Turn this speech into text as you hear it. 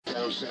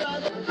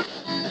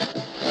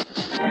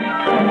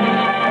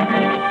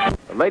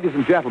Ladies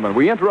and gentlemen,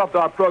 we interrupt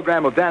our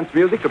program of dance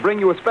music to bring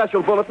you a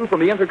special bulletin from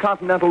the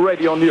Intercontinental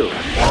Radio News.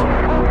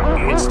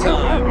 It's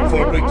time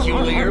for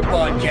Peculiar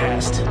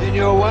Podcast. In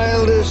your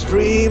wildest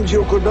dreams,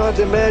 you could not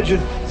imagine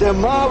the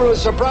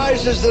marvelous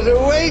surprises that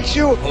await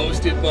you.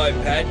 Hosted by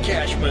Pat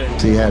Cashman.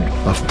 He had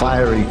a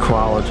fiery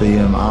quality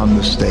on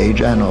the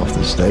stage and off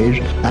the stage,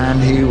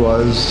 and he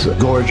was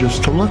gorgeous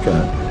to look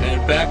at.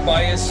 And back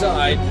by his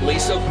side,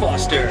 Lisa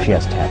Foster. She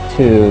has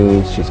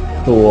tattoos, she's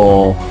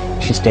cool,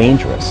 she's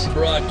dangerous.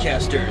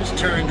 Broadcasters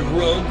turned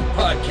rogue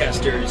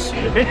podcasters.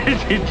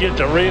 It's just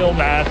a real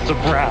nice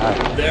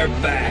surprise. They're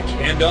back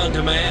and on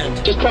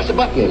demand. Just press a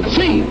button.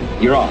 See,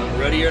 you're on.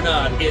 Ready or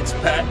not, it's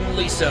Pat and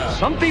Lisa.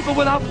 Some people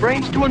without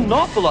brains do an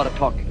awful lot of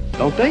talking,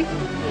 don't they?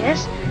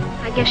 Yes,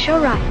 I guess you're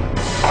right.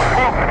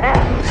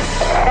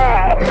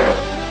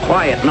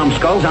 Quiet,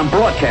 numbskulls, I'm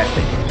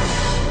broadcasting.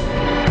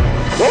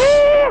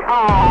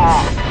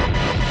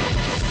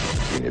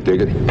 Can you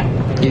dig it?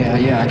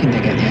 Yeah, I can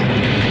dig it,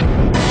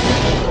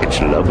 yeah. It's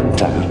loving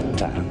time.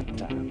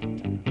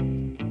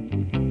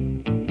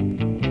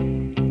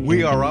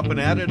 We are up and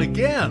at it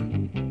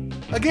again.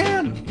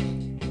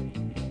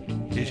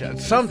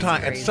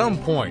 Sometime, at some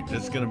point,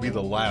 it's going to be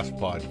the last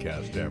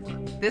podcast ever.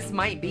 This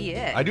might be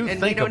it. I do and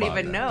think we don't about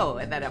even it.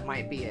 know that it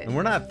might be it. And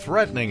we're not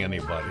threatening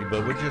anybody,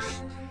 but we're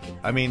just,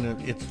 I mean,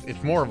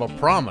 it's more of a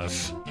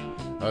promise,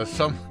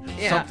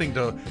 something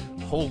to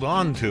hold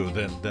on to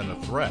than a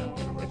threat,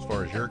 as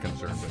far as you're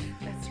concerned.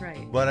 That's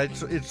right. But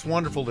it's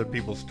wonderful that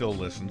people still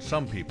listen.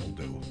 Some people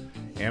do.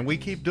 And we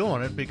keep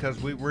doing it because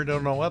we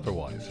don't know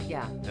otherwise.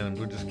 Yeah. And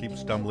we just keep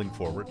stumbling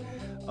forward.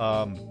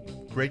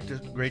 Great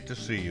to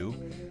see you.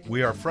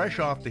 We are fresh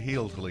off the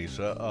heels,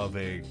 Lisa, of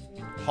a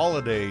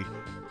holiday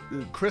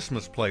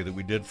Christmas play that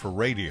we did for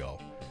radio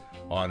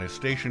on a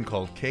station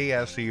called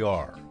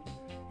KSER.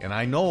 And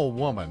I know a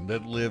woman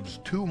that lives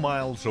 2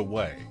 miles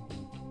away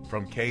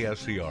from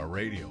KSER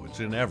radio. It's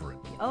in Everett.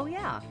 Oh,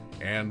 yeah.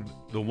 And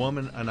the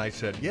woman, and I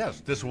said,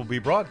 yes, this will be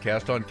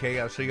broadcast on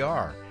KSER.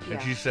 Yeah.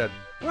 And she said,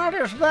 what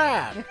is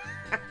that?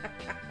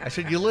 I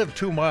said, you live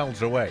 2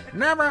 miles away.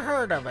 Never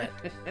heard of it.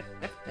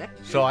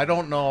 So I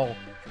don't know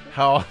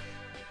how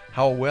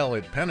well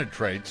it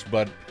penetrates,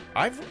 but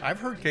I've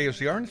heard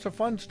KSER, and it's a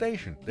fun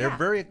station. They're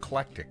very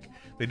eclectic.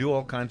 They do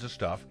all kinds of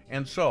stuff.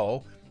 And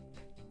so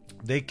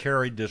they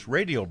carried this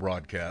radio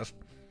broadcast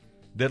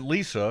that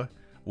Lisa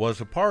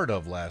was a part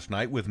of last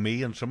night with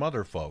me and some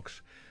other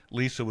folks.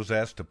 Lisa was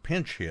asked to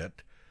pinch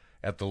hit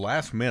at the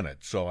last minute,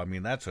 so I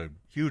mean that's a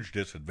huge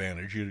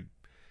disadvantage. You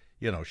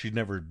know, she'd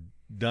never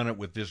done it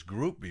with this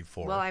group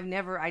before. Well,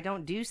 I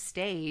don't do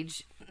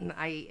stage.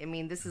 I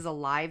mean, this is a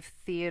live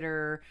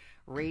theater,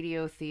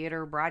 radio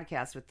theater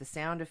broadcast with the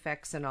sound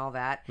effects and all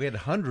that. We had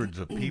hundreds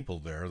of people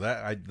there.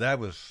 That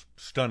was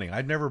stunning.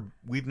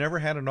 We've never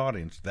had an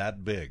audience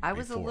that big. I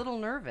was a little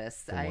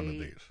nervous for one of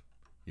these.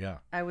 Yeah.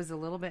 I was a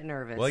little bit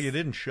nervous. Well, you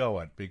didn't show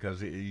it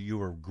because you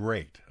were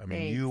great. I mean,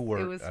 Thanks. you were,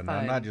 It was and fun.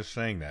 I'm not just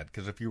saying that,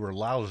 because if you were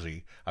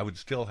lousy, I would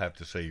still have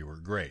to say you were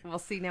great. Well,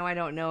 see, now I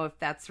don't know if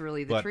that's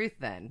really the truth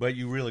then. But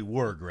you really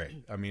were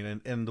great. I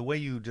mean, and the way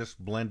you just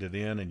blended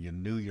in and you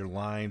knew your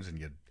lines and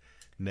you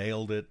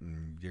nailed it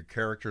and your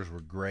characters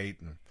were great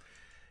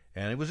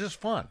and it was just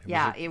fun. It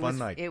was a fun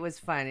night. It was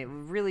fun. It was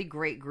a really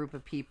great group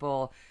of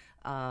people.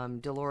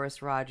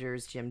 Dolores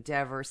Rogers, Jim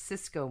Dever,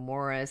 Cisco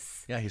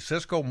Morris. Yeah,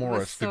 Cisco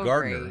Morris, the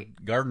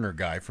Gardner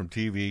guy from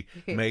TV,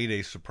 made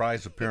a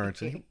surprise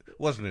appearance. And it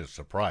wasn't a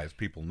surprise.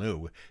 People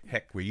knew.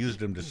 Heck, we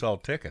used him to sell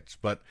tickets.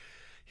 But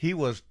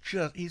he's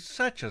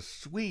such a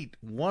sweet,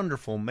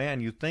 wonderful man.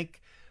 You think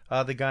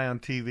the guy on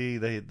TV,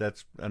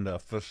 that's a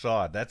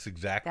facade. That's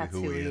exactly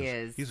who he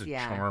is. He's a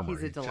charmer.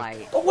 He's a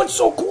delight. But what's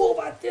so cool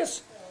about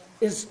this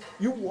is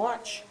you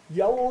watch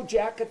yellow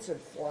jackets and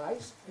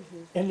flies,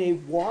 and they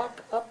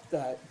walk up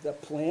the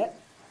plant,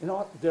 and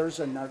there's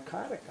a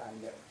narcotic on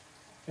there.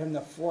 And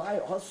the fly,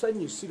 all of a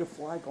sudden you see the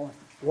fly going,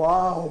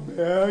 wow,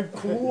 man,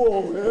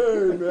 cool,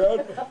 hey,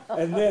 man.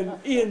 And then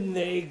in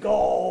they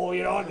go,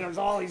 and there's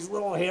all these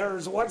little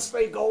hairs. Once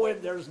they go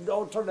in, there's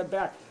no turning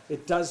back.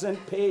 It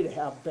doesn't pay to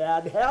have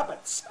bad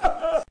habits.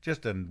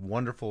 Just a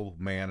wonderful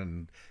man,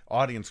 and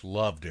audience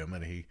loved him,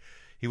 and he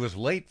was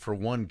late for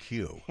one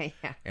cue,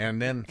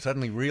 and then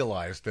suddenly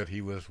realized that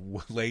he was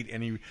late,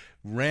 and he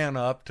ran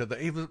up to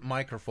the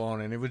microphone,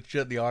 and it was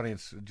just the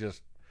audience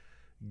just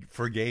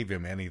forgave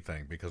him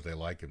anything because they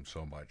like him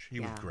so much.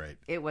 He was great.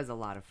 It was a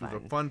lot of fun. It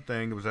was a fun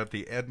thing. It was at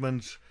the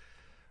Edmonds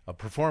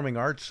Performing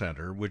Arts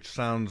Center, which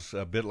sounds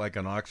a bit like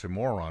an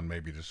oxymoron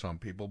maybe to some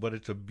people, but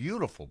it's a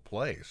beautiful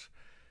place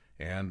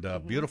and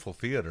beautiful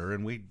theater,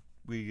 and we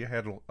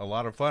had a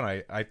lot of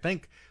fun. I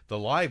think the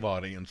live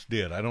audience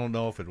did. I don't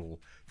know if it will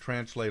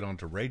translate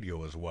onto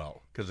radio as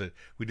well, because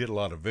we did a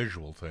lot of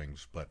visual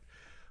things, but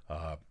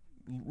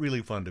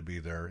really fun to be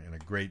there, and a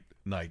great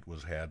night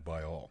was had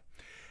by all.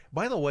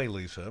 By the way,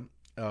 Lisa,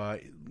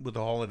 with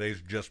the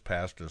holidays just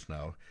past us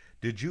now,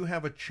 did you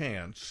have a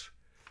chance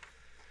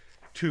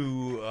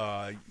to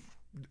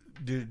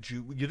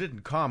you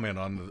didn't comment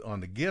on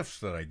the gifts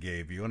that I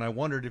gave you, and I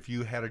wondered if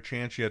you had a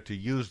chance yet to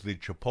use the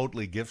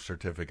Chipotle gift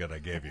certificate I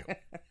gave you.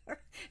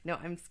 No,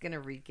 I'm just gonna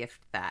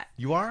re-gift that.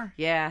 You are?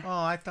 Yeah. Oh,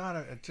 I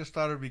just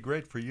thought it'd be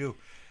great for you.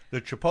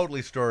 The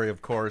Chipotle story,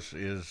 of course,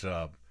 is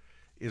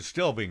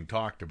still being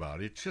talked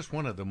about. It's just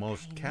one of the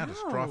most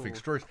catastrophic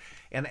stories.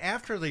 And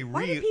after they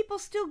why do people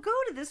still go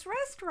to this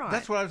restaurant?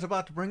 That's what I was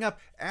about to bring up.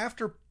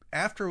 After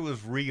it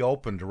was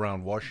reopened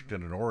around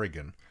Washington and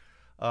Oregon,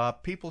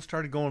 people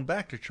started going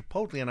back to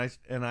Chipotle,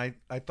 and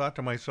I thought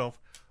to myself,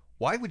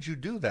 why would you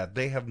do that?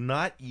 They have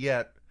not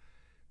yet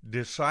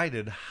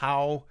decided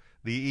how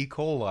the E.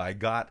 coli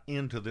got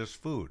into this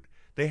food.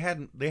 They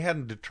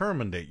hadn't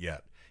determined it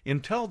yet.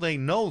 Until they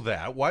know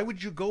that, why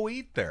would you go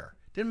eat there?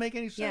 Didn't make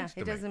any sense to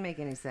me. Yeah, it doesn't make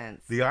any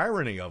sense. The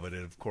irony of it,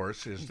 of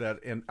course, is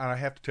that, and I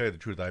have to tell you the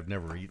truth, I've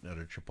never eaten at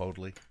a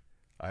Chipotle.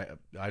 I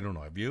don't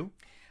know. Have you?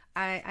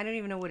 I don't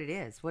even know what it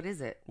is. What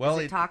is it? Well,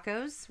 is it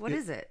tacos? What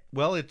is it?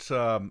 Well, it's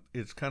tacos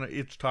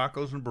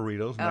and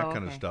burritos and that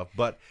kind of stuff.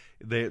 But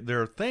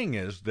their thing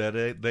is that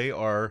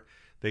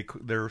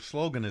their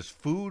slogan is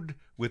food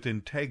with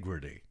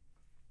integrity,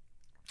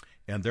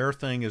 and their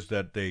thing is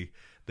that they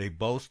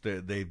boast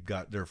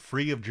that they're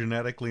free of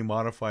genetically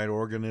modified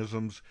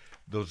organisms,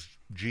 those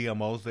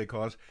GMOs they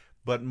cause.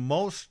 But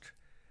most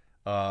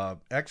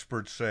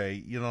experts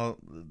say,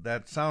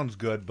 that sounds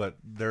good, but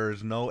there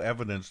is no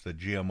evidence that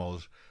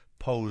GMOs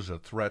pose a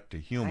threat to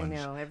humans.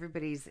 I know,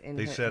 everybody's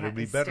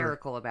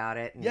hysterical about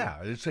it. Yeah,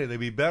 they'd say they'd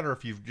be better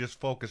if you've just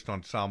focused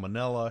on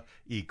salmonella,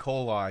 E.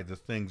 coli, the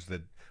things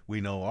that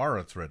we know are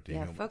a threat to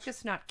humans. Yeah,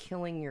 focus not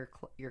killing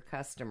your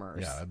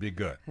customers. Yeah, that'd be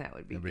good. That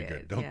would be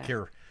good. Don't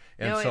care.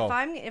 And no, so,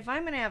 if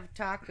I'm gonna have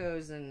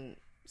tacos and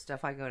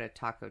stuff, I go to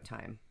Taco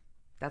Time.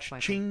 That's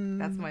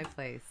my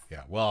place.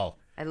 Yeah, well,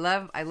 I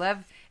love,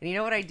 and you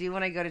know what I do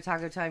when I go to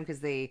Taco Time,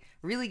 because they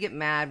really get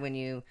mad when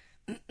you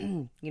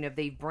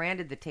they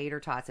branded the tater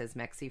tots as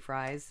Mexi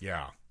fries.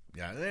 Yeah,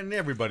 and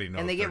everybody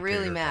knows. And they get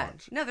really mad.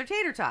 Tots. No, they're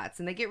tater tots,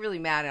 and they get really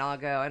mad, and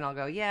I'll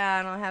go, yeah,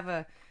 and I'll have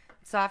a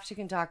soft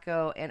chicken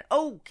taco, and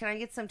can I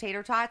get some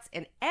tater tots?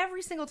 And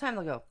every single time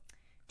they'll go,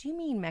 do you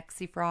mean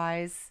Mexi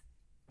fries?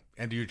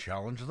 And do you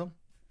challenge them?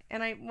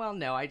 And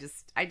I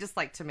just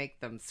like to make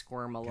them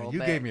squirm a little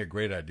bit. You gave me a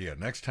great idea.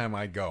 Next time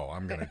I go,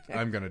 I'm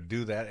gonna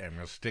do that, and I'm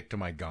gonna stick to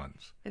my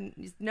guns. And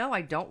no,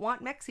 I don't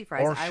want Mexi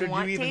fries. I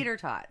want tater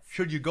tots.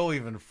 Should you go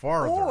even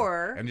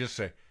farther and just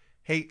say,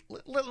 "Hey,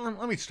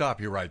 let me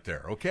stop you right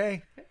there,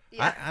 okay?"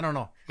 Yeah. I don't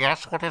know.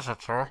 Yes, what is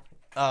it, sir?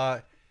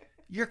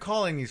 You're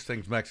calling these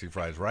things Mexi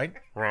fries, right?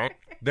 Right.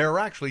 They're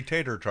actually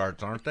tater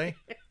tarts, aren't they?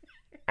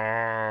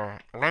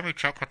 Let me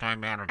check with my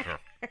manager.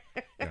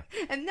 Yeah.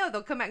 And no,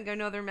 they'll come out and go,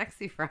 no, they're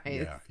Mexi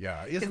fries.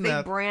 Yeah. Because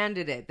they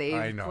branded it.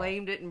 They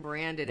claimed it and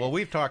branded it. Well,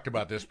 we've talked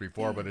about this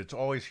before, but it's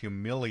always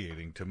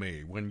humiliating to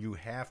me when you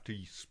have to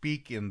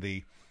speak in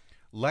the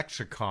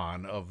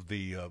lexicon of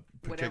the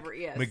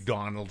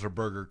McDonald's or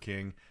Burger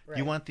King. Right.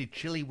 You want the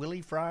Chili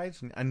Willy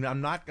fries? And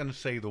I'm not going to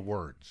say the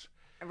words.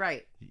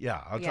 Right.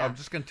 Yeah, I'm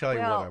just going to tell you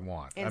what I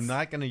want. I'm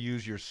not going to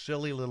use your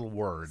silly little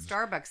words.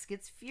 Starbucks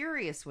gets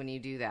furious when you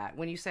do that.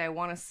 When you say, I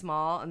want a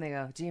small, and they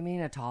go, do you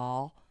mean a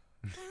tall?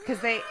 Because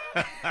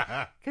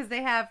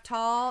they have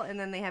tall, and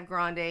then they have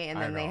grande, and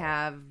then they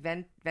have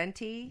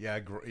venti.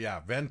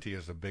 Yeah, venti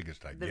is the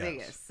biggest, I guess. The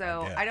biggest.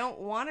 So I don't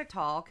want a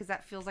tall because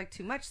that feels like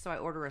too much, so I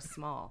order a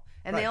small.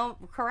 And they'll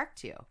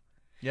correct you.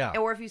 Yeah.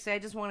 Or if you say, I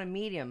just want a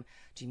medium,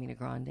 do you mean a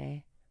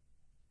grande?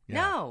 Yeah.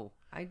 No.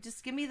 I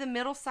just give me the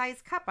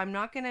middle-sized cup. I'm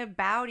not going to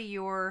bow to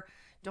your...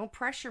 Don't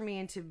pressure me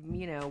into,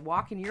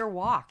 walking your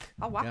walk.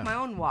 I'll walk my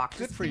own walk.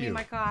 Good just for give you. me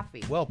my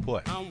coffee. Well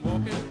put. I'm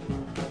walking,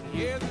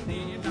 yes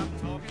indeed, I'm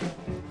talking.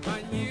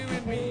 But you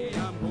and me,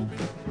 I'm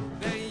hoping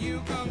that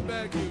you come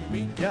back to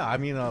me. Yeah, I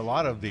mean, a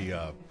lot of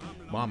the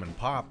mom and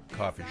pop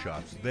coffee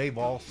shops, they've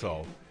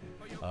also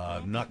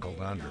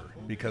knuckled under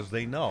because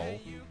they know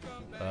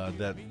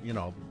that,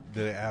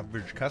 the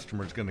average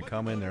customer is going to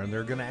come in there and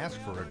they're going to ask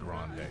for a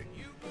grande.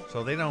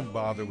 So they don't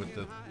bother with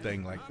the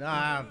thing like,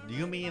 do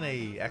you mean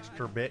a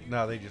extra bit?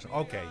 No, they just,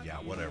 okay, yeah,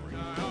 whatever.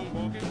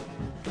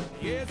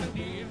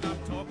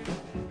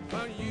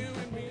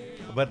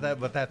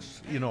 But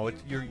that's,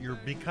 you're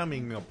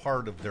becoming a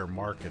part of their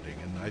marketing,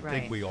 and I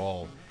think we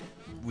all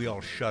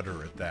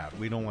shudder at that.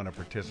 We don't want to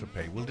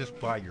participate. We'll just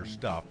buy your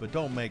stuff, but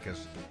don't make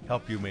us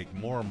help you make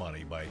more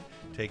money by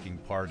taking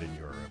part in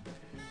your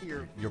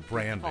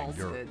branding,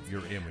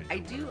 your image.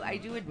 I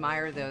do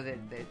admire though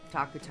that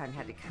Taco Time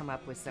had to come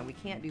up with some. We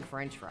can't do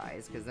French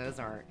fries because those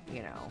aren't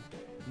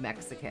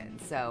Mexican.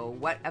 So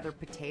what other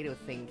potato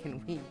thing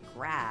can we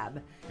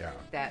grab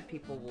that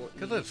people will eat?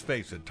 Because let's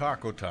face it,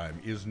 Taco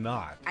Time is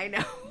not, I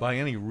know, by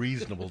any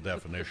reasonable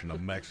definition, a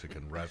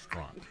Mexican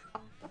restaurant.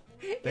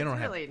 It's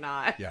really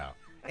not. Yeah.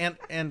 And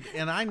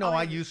I know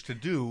I used to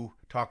do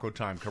Taco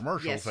Time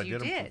commercials. Yes, I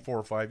did them for 4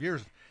 or 5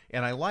 years,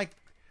 and I liked.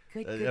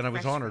 Good and I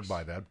was honored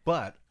by that.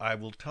 But I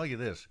will tell you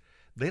this: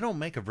 they don't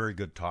make a very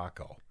good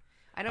taco.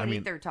 I don't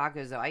eat their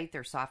tacos though. I eat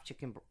their soft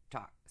chicken.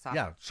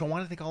 Yeah. So why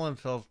don't they call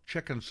themselves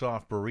chicken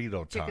soft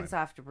burrito time? Chicken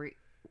soft burrito.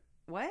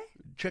 What?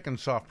 Chicken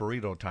soft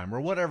burrito time,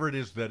 or whatever it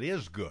is that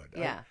is good.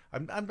 Yeah.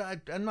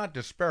 I'm not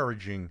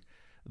disparaging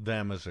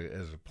them as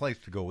a place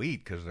to go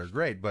eat because they're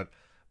great, but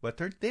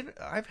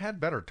I've had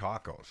better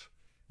tacos.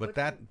 But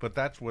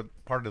that's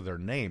what part of their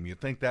name. You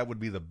think that would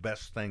be the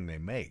best thing they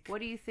make? What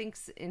do you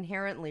think's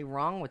inherently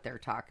wrong with their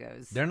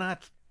tacos? They don't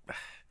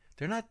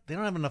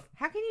have enough.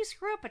 How can you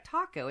screw up a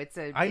taco?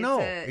 I know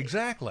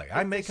exactly.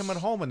 I make them at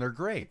home and they're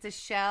great. It's a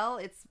shell.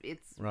 It's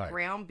right.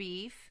 ground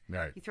beef.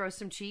 Right. You throw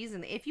some cheese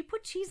in. If you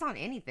put cheese on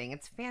anything,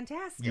 it's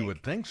fantastic. You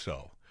would think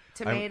so.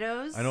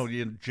 Tomatoes. I know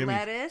Jimmy.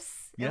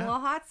 Lettuce. And a little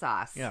hot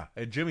sauce. Yeah.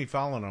 Jimmy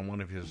Fallon, on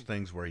one of his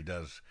things where he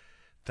does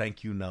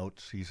thank you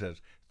notes, he says,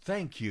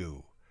 "Thank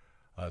you.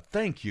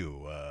 Thank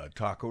you,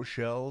 taco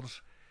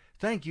shells.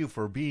 Thank you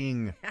for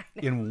being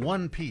in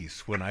one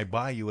piece when I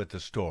buy you at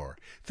the store.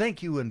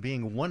 Thank you in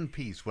being one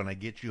piece when I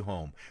get you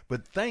home.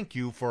 But thank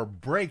you for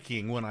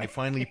breaking when I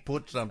finally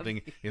put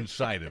something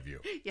inside of you.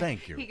 Yeah,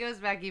 thank you." He goes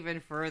back even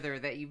further,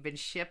 that you've been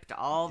shipped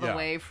all the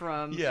way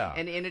from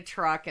and in a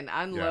truck and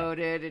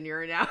unloaded, and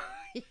you're now...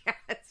 Yeah,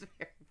 it's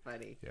very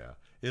funny. Yeah,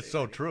 it's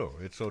so true.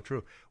 It's so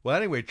true. Well,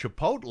 anyway,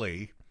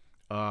 Chipotle,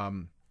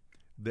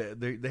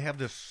 they have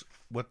this,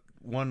 what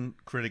one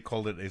critic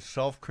called it, a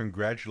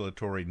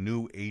self-congratulatory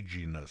new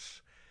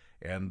aginess,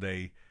 and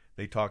they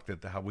talked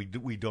at how we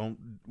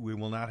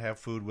will not have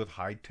food with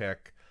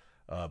high-tech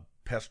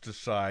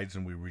pesticides,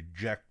 and we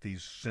reject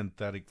these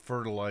synthetic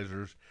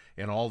fertilizers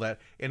and all that.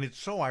 And it's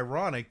so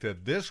ironic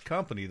that this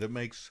company that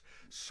makes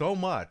so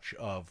much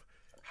of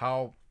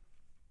how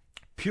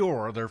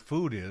pure their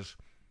food is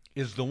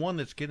the one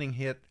that's getting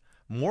hit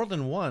more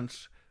than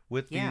once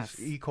with these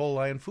E.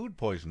 coli and food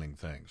poisoning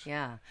things.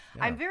 Yeah.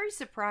 I'm very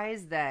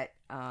surprised that,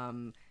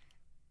 I'm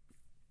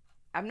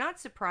not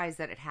surprised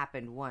that it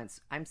happened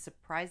once. I'm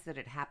surprised that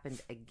it happened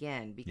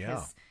again,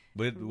 because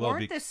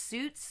weren't the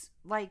suits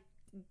like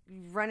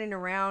running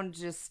around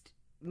just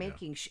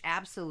making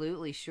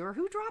absolutely sure?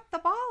 Who dropped the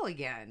ball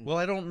again? Well,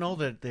 I don't know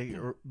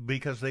that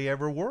because they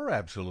ever were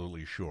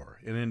absolutely sure.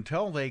 And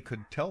until they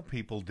could tell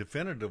people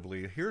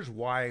definitively, here's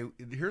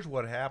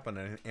what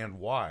happened and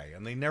why,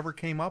 and they never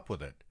came up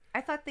with it. I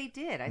thought they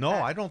did.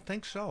 I don't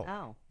think so.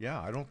 Oh. Yeah,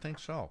 I don't think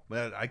so.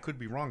 I could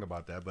be wrong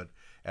about that, but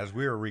as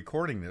we are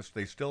recording this,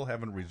 they still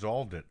haven't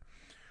resolved it.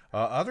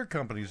 Other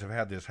companies have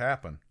had this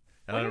happen.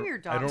 And What are your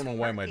dogs I don't know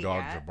why my barking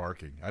dogs at? are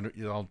barking.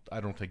 I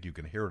don't think you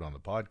can hear it on the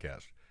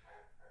podcast.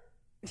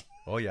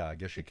 Oh, yeah, I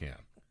guess you can.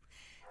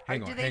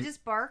 Do they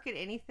just bark at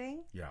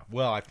anything? Yeah.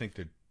 Well, I think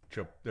that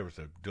there was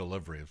a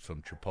delivery of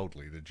some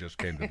Chipotle that just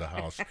came to the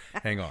house.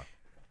 Hang on.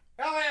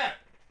 Elliot!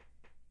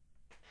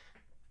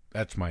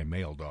 That's my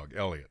male dog,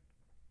 Elliot.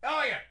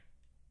 Elliot!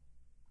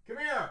 Come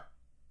here!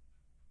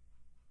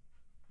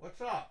 What's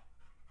up?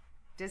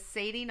 Does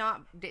Sadie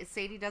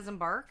doesn't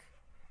bark?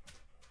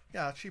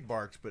 Yeah, she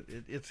barks, but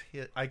it's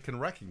hit. I can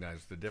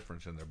recognize the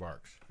difference in their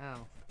barks.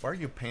 Oh. Why are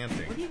you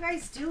panting? What are you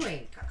guys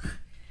doing?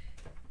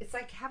 It's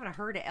like having a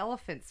herd of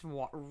elephants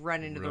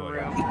run into the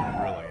room.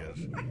 It really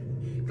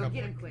is. Go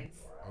get him, Quince.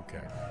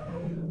 Okay.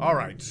 All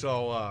right,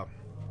 so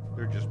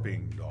they're just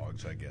being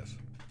dogs, I guess.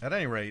 At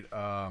any rate,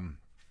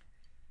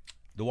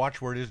 the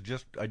watchword is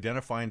just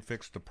identify and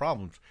fix the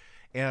problems.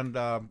 And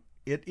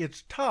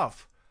it's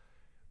tough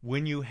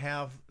when you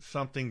have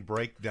something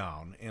break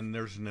down and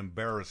there's an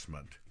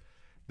embarrassment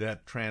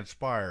that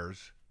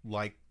transpires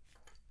like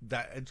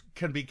that. It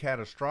can be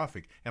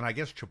catastrophic. And I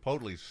guess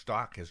Chipotle's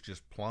stock has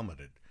just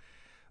plummeted.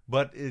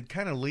 But it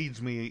kind of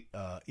leads me,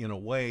 in a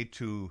way,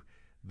 to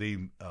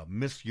the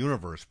Miss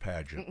Universe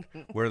pageant,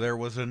 where there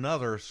was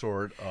another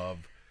sort of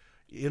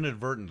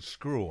inadvertent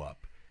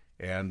screw-up.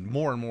 And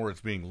more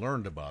it's being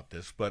learned about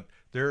this. But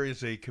there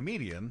is a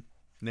comedian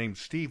named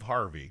Steve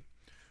Harvey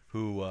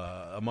who,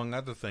 among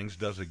other things,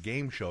 does a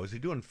game show. Is he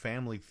doing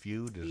Family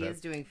Feud? He is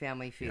doing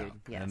Family Feud,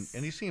 yes.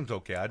 And he seems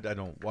okay. I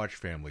don't watch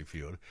Family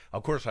Feud.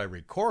 Of course, I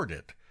record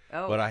it.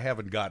 Oh. But I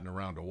haven't gotten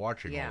around to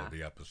watching all of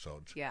the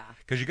episodes. Yeah.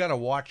 Because you got to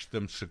watch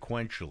them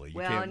sequentially.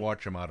 You can't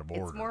watch them out of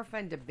order. It's more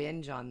fun to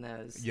binge on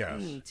those.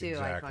 Yes, too,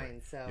 exactly. I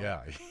find. So.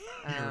 Yeah,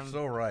 you're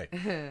so right.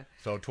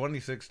 So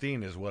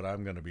 2016 is what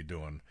I'm going to be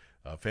doing.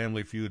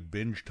 Family Feud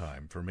binge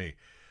time for me.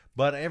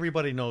 But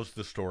everybody knows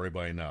the story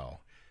by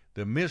now.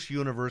 The Miss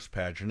Universe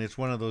pageant, it's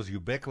one of those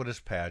ubiquitous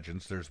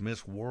pageants. There's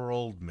Miss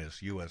World,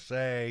 Miss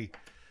USA,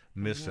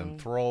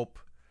 Misanthrope.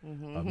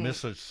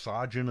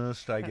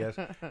 Misogynist, I guess,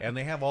 and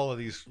they have all of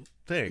these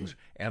things.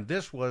 And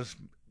this was,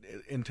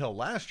 until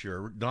last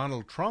year,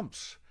 Donald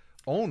Trump's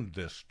owned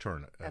this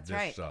tournament. That's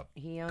right.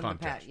 He owned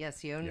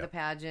contest. He owned the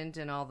pageant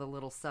and all the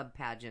little sub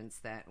pageants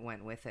that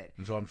went with it.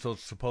 And so I'm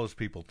suppose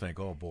people think,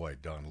 oh boy,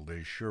 Donald,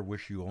 they sure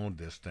wish you owned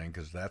this thing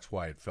because that's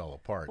why it fell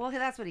apart. Well,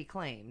 that's what he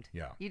claimed.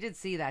 Yeah, you did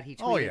see that he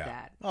tweeted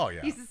that. Oh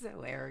yeah, he's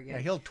so arrogant.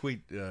 Yeah, he'll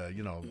tweet,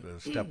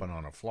 stepping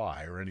on a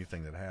fly or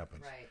anything that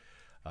happens. Right.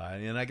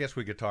 And I guess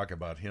we could talk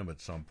about him at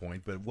some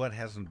point, but what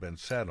hasn't been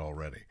said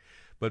already?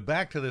 But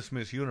back to this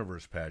Miss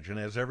Universe pageant,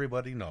 as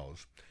everybody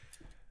knows,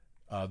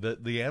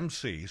 the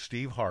MC,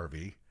 Steve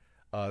Harvey,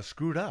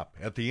 screwed up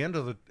at the end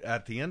of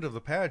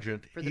the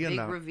pageant for the big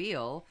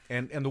reveal.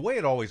 And the way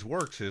it always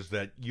works is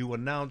that you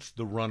announce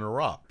the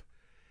runner-up,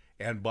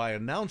 and by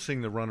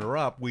announcing the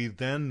runner-up, we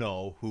then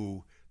know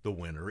who the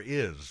winner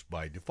is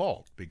by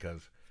default,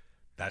 because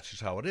that's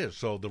just how it is.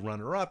 So the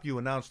runner-up, you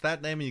announce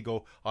that name, and you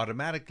go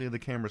automatically. The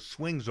camera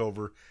swings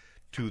over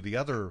to the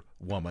other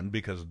woman,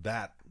 because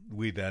that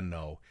we then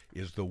know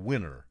is the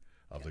winner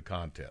of the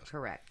contest.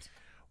 Correct.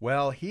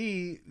 Well,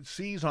 he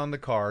sees on the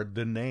card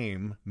the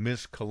name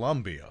Miss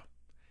Columbia,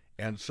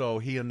 and so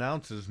he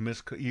announces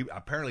he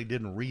apparently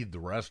didn't read the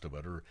rest of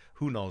it, or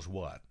who knows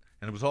what,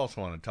 and it was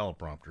also on a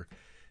teleprompter.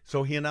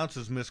 So he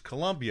announces Miss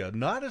Columbia,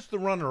 not as the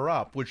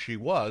runner-up, which she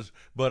was,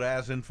 but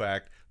as, in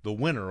fact, the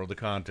winner of the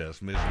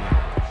contest, Miss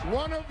Universe.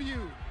 One of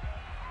you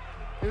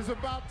is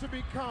about to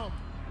become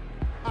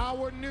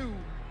our new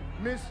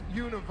Miss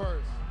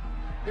Universe.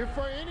 If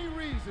for any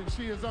reason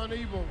she is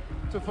unable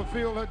to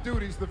fulfill her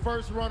duties, the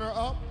first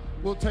runner-up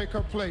will take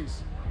her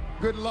place.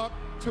 Good luck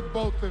to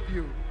both of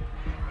you.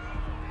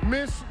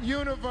 Miss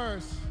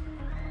Universe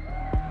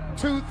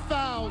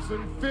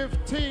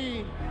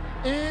 2015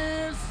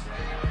 is...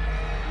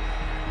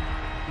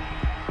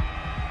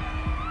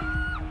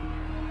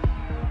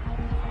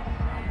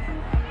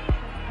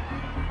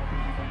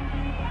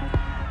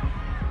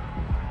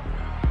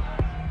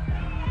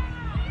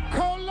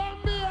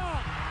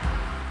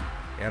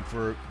 And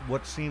for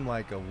what seemed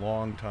like a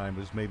long time,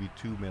 it was maybe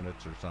 2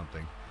 minutes or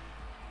something,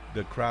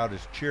 the crowd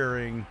is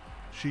cheering,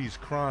 she's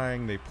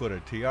crying, they put a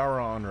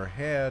tiara on her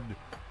head,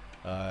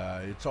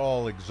 it's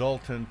all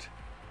exultant.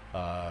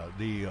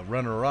 The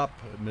runner-up,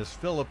 Miss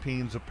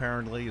Philippines,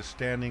 apparently is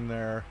standing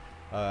there.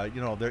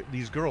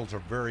 These girls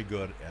are very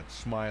good at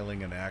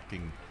smiling and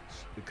acting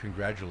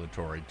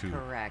congratulatory to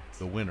Correct.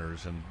 The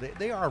winners, and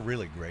they are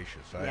really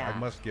gracious. I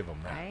must give them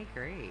that. I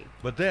agree.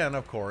 But then,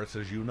 of course,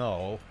 as you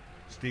know,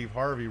 Steve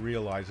Harvey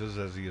realizes,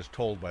 as he is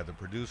told by the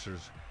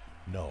producers,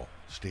 no,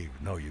 Steve,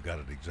 no, you got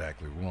it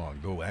exactly wrong.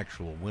 The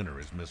actual winner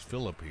is Miss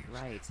Philippines.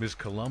 Right. Miss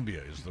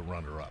Columbia is the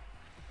runner-up.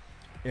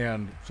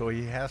 And so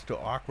he has to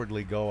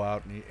awkwardly go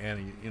out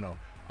and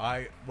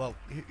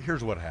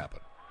here's what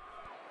happened.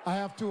 I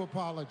have to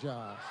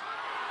apologize.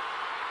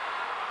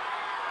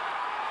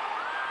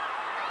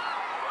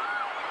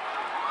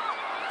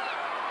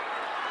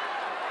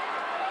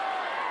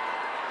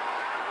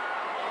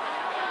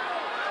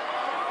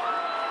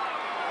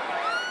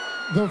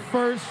 The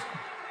first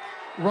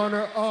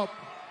runner-up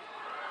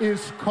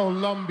is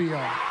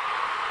Columbia.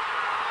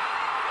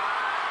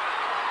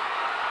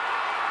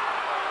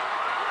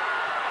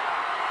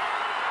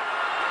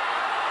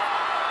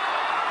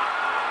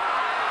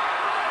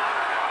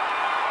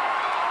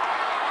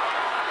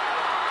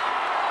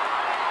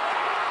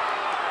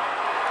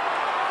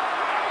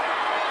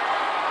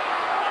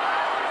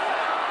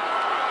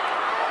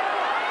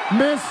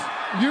 Miss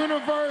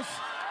Universe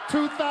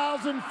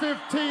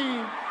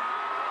 2015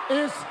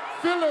 is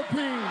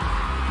Philippines.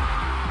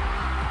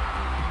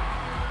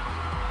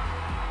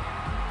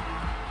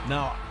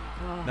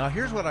 Now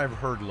here's what I've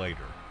heard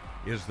later,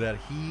 is that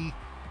he,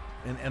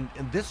 and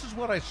this is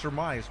what I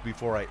surmised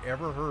before I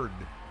ever heard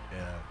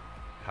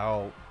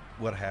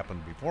what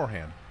happened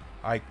beforehand.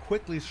 I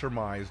quickly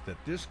surmised that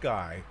this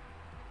guy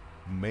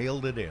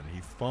mailed it in.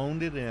 He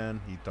phoned it in.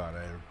 He thought,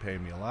 it would pay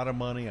me a lot of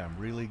money. I'm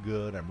really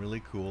good. I'm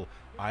really cool.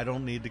 I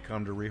don't need to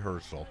come to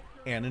rehearsal.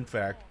 And in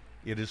fact,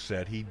 it is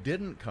said he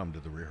didn't come to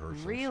the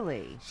rehearsals.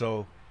 Really?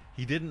 So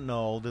he didn't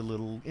know the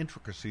little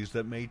intricacies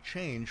that may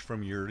change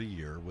from year to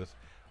year with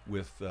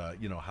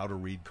how to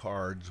read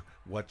cards,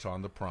 what's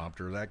on the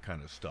prompter, that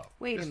kind of stuff.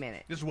 Wait a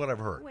minute. This is what I've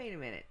heard. Wait a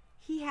minute.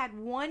 He had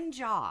one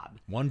job.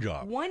 One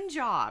job. One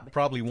job.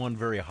 Probably one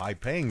very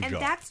high-paying job.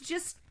 And that's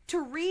just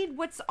to read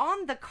what's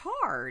on the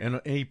card.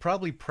 And he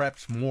probably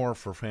preps more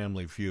for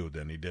Family Feud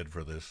than he did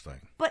for this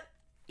thing. But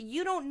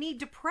you don't need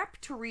to prep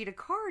to read a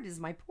card, is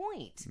my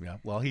point. Yeah,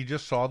 well, he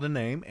just saw the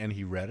name, and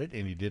he read it,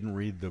 and he didn't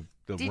read the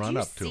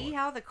run-up to it. Did you see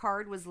how the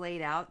card was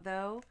laid out,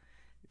 though?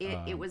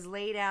 It was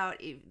laid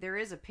out, there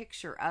is a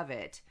picture of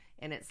it,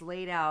 and it's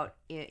laid out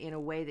in a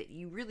way that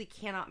you really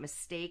cannot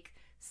mistake.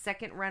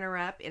 Second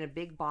runner-up in a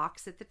big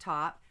box at the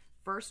top,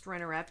 first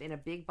runner-up in a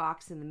big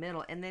box in the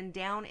middle, and then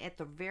down at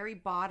the very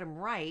bottom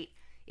right,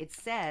 it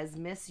says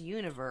Miss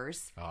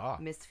Universe,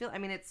 Miss Phil. I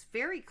mean, it's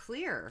very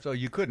clear. So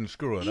you couldn't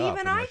screw it up.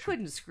 Even I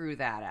couldn't screw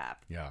that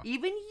up. Yeah.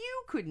 Even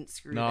you couldn't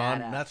screw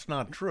that up. No, that's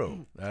not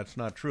true. That's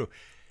not true.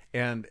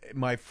 And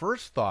my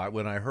first thought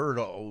when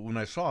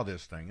I saw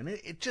this thing, and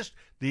it just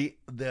the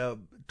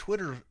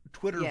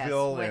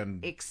Twitterville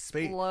and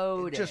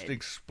exploded. It just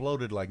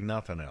exploded like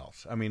nothing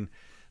else. I mean,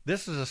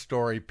 this is a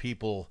story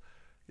people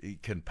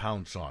can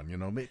pounce on. You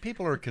know,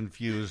 people are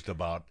confused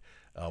about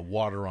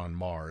water on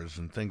Mars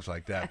and things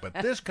like that, but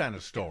this kind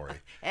of story,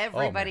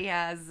 everybody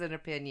has an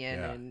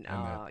opinion,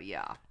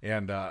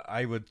 and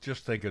I would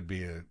just think it'd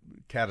be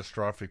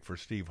catastrophic for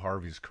Steve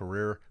Harvey's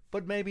career,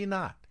 but maybe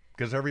not.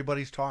 because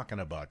everybody's talking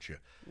about you.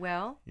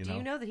 Well, do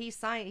you know that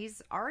he's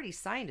already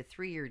signed a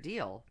 3-year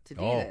deal to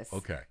do this? Oh,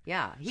 okay.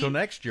 Yeah. So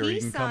next year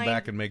he can come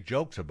back and make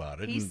jokes about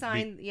it. He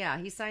signed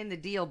the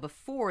deal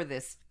before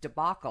this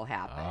debacle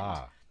happened.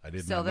 I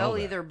didn't know that. So they'll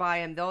either buy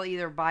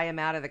him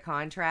out of the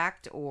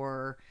contract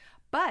or.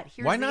 But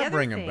here's why the not other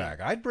bring thing. him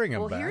back? I'd bring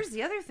him back. Well, here's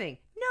the other thing.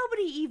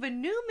 Nobody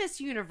even knew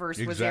Miss Universe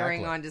was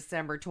airing on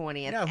December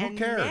 20th. Yeah, who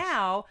cares? And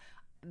now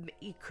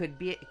it could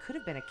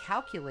have been a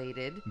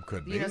calculated.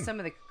 Could be. You know, some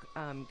of the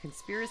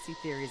conspiracy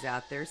theories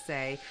out there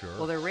say, Sure.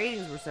 well, their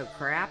ratings were so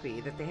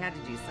crappy that they had to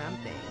do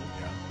something.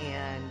 Yeah.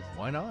 And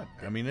why not?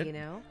 I mean,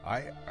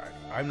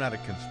 I'm not a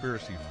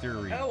conspiracy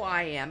theory. Oh,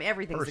 I am.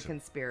 Everything's person. a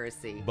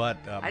conspiracy. But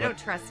I don't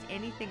trust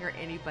anything or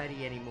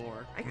anybody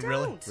anymore. I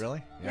don't.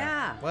 Really?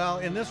 Yeah. Well,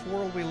 in this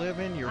world we live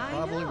in, you're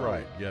probably know.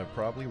 right. Yeah,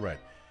 probably right.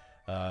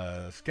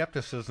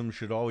 Skepticism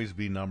should always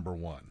be number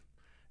one,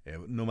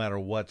 no matter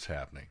what's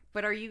happening.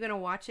 But are you going to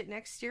watch it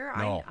next year?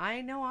 No. I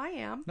know I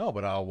am. No,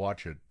 but I'll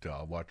watch it.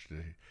 I'll watch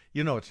the.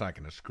 You know, it's not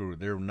going to screw.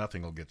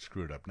 Nothing will get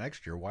screwed up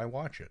next year. Why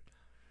watch it?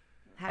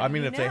 How do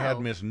you if they had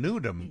know? Miss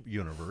Nude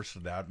Universe,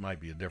 that might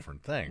be a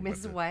different thing.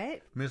 Miss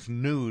what? Miss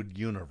Nude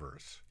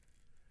Universe.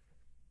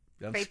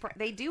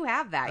 They do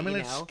have that. I mean, you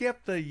let's know.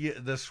 skip the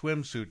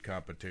swimsuit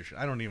competition.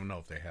 I don't even know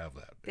if they have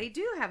that. They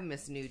do have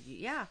Miss Nude.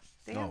 Yeah.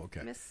 They have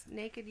okay. Miss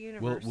Naked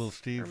Universe. Will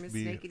Steve Miss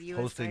be Naked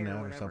USA hosting that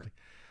or whatever. something?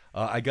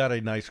 I got a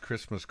nice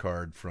Christmas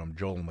card from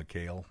Joel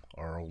McHale,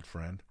 our old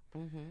friend,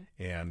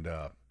 and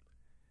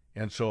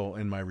so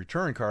in my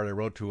return card I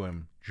wrote to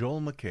him,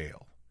 Joel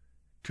McHale,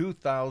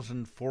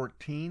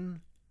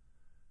 2014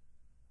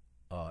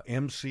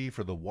 MC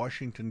for the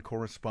Washington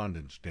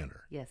Correspondents'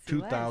 Dinner. Yes, he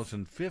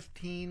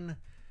 2015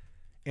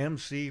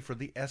 MC for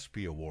the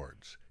ESPY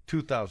Awards.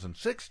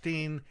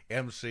 2016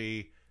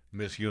 MC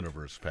Miss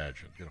Universe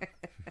pageant. You know.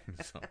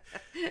 So,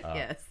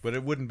 yes. But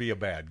it wouldn't be a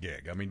bad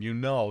gig. I mean, you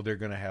know they're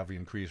going to have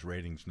increased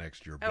ratings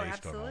next year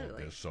based on all of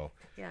this. So,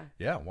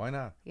 yeah, why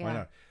not? Yeah. Why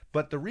not?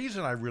 But the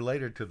reason I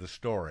related to the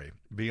story,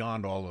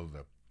 beyond all of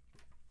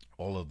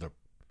the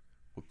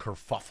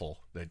kerfuffle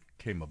that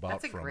came about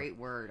That's a from great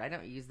word. I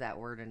don't use that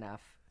word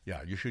enough.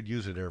 Yeah, you should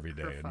use it every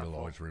day, and you'll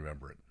always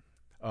remember it.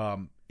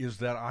 Is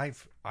that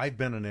I've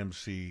been an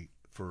MC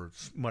for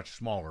much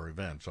smaller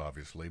events,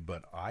 obviously,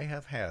 but I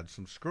have had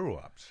some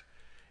screw-ups.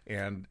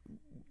 And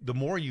the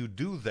more you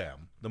do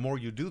them, the more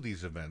you do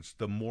these events,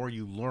 the more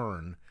you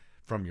learn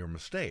from your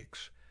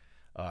mistakes.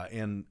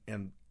 And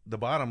the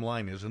bottom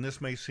line is, and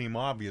this may seem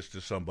obvious to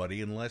somebody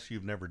unless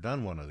you've never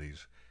done one of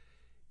these,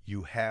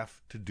 you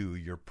have to do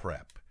your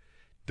prep.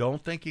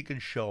 Don't think you can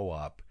show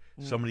up,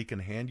 somebody can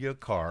hand you a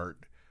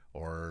card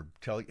or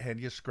hand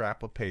you a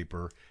scrap of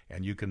paper,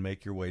 and you can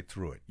make your way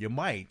through it. You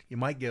might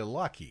get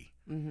lucky,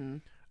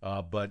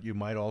 but you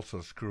might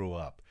also screw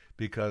up,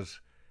 because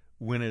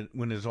when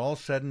it's all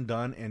said and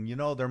done, and you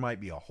know there might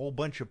be a whole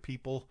bunch of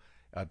people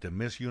at the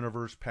Miss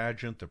Universe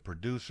pageant, the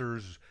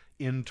producers,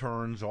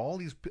 interns, all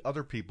these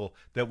other people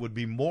that would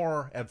be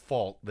more at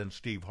fault than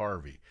Steve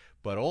Harvey.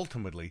 But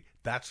ultimately,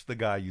 that's the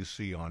guy you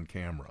see on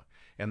camera.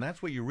 And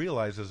that's what you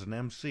realize as an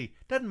MC.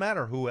 Doesn't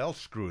matter who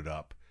else screwed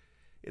up.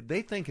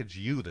 They think it's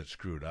you that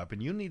screwed up,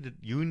 and you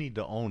need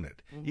to own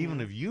it. Even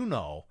if you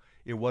know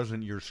it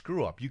wasn't your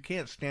screw up. You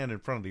can't stand in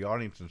front of the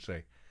audience and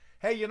say,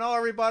 hey, you know,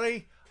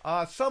 everybody,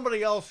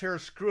 somebody else here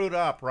screwed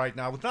up right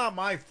now. It was not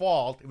my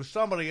fault. It was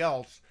somebody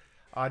else.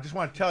 I just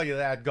want to tell you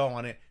that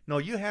going in. No,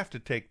 you have to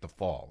take the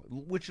fall,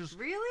 which is...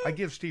 Really? I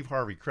give Steve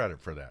Harvey credit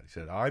for that. He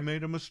said, I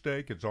made a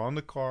mistake. It's on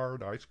the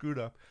card. I screwed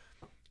up.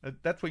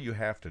 That's what you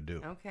have to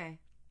do. Okay.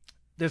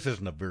 This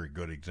isn't a very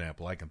good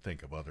example. I can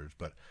think of others,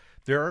 but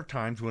there are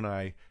times when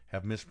I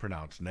have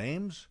mispronounced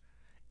names,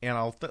 and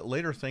I'll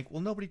later think, well,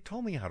 nobody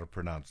told me how to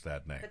pronounce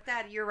that name.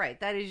 But you're right.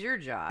 That is your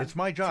job. It's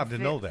my job to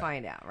know that.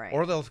 Find out, right.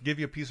 Or they'll give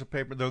you a piece of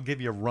paper. They'll give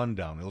you a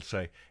rundown. They'll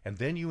say, and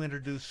then you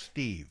introduce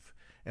Steve,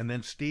 and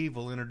then Steve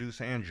will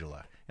introduce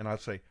Angela. And I'll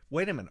say,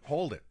 wait a minute,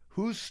 hold it.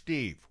 Who's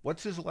Steve?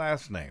 What's his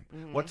last name?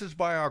 What's his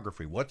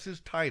biography? What's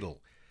his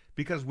title?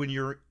 Because when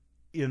you're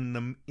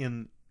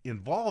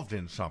involved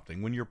in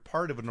something, when you're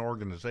part of an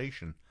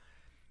organization,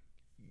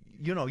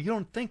 you know, you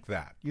don't think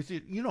that.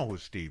 You know who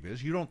Steve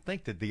is. You don't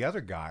think that the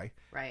other guy,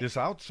 this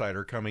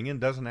outsider coming in,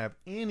 doesn't have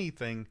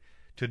anything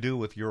to do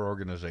with your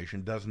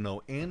organization, doesn't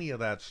know any of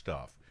that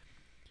stuff.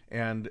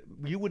 And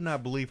you would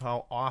not believe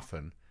how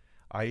often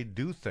I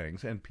do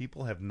things and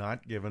people have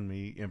not given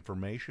me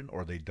information,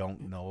 or they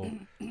don't know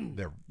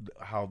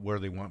where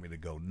they want me to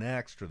go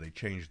next, or they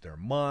changed their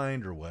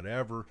mind or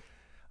whatever.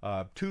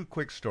 Two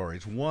quick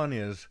stories. One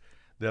is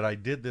that I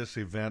did this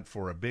event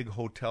for a big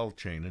hotel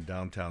chain in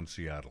downtown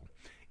Seattle,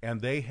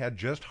 and they had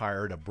just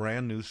hired a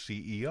brand new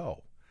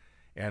CEO.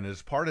 And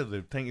as part of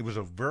the thing, it was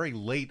a very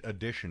late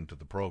addition to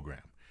the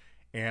program.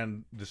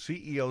 And the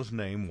CEO's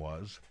name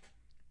was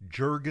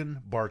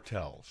Jurgen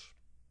Bartels.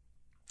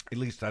 At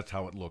least that's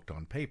how it looked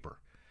on paper.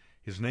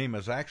 His name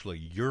is actually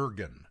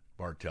Jurgen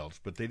Bartels,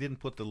 but they didn't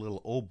put the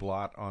little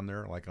oblot on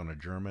there like on a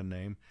German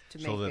name,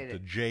 so that the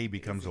J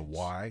becomes a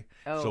Y.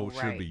 So it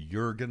should be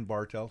Jurgen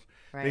Bartels.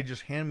 They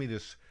just hand me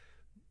this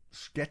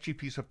sketchy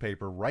piece of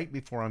paper right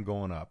before I'm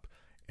going up,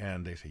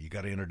 and they say, you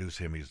got to introduce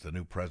him. He's the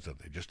new president.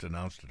 They just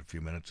announced it a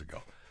few minutes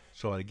ago.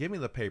 So they give me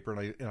the paper,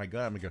 and I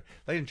got him and go,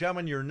 ladies and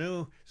gentlemen, your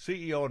new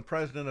CEO and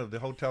president of the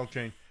hotel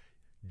chain,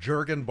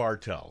 Jürgen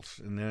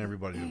Bartels. And then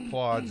everybody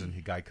applauds, and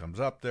the guy comes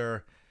up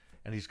there,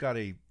 and he's got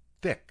a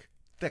thick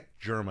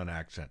German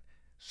accent.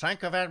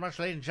 Thank you very much,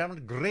 ladies and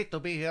gentlemen. Great to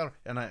be here.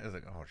 And I was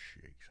like, oh,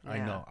 jeez.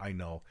 Yeah. I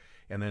know.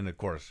 And then, of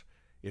course,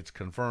 it's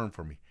confirmed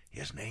for me.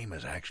 His name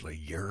is actually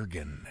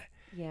Jürgen.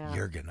 Yeah.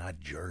 Jürgen, not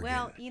Jürgen.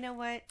 Well, you know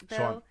what,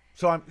 though?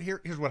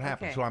 Here's what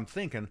happens. Okay. So I'm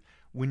thinking,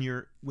 when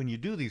you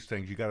do these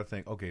things, you got to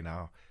think, okay,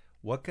 now,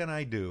 what can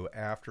I do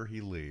after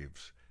he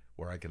leaves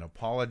where I can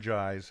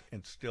apologize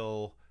and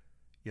still,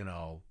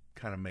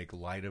 kind of make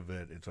light of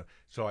it?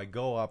 So I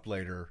go up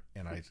later,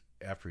 and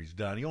after he's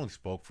done, he only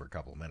spoke for a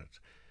couple of minutes.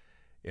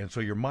 And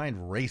so your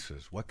mind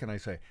races. What can I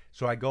say?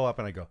 So I go up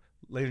and I go,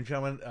 ladies and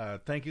gentlemen,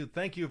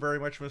 thank you very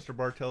much, Mr.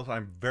 Bartels.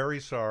 I'm very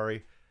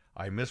sorry.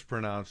 I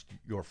mispronounced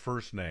your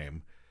first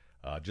name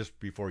just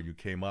before you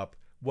came up.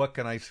 What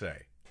can I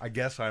say? I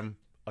guess I'm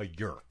a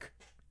yerk.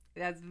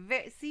 That's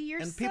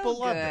you're and so people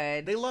loved good.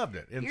 it. They loved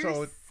it, and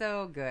you're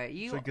so good. So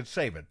you could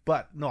save it,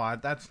 but no,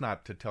 that's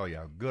not to tell you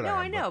how good I am.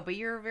 No, I know, but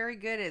you're very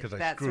good at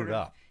that sort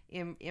of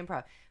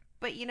improv.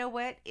 But you know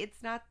what?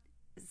 It's not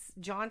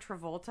John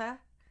Travolta.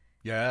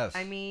 Yes.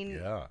 I mean,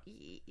 yeah.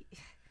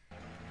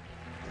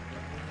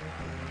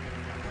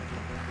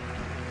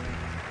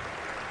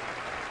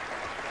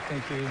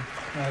 Thank you.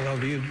 I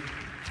love you.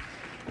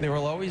 There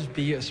will always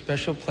be a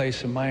special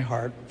place in my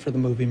heart for the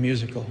movie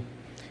musical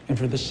and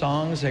for the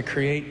songs that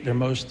create their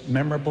most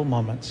memorable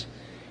moments.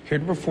 Here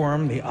to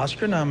perform the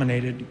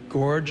Oscar-nominated,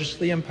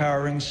 gorgeously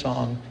empowering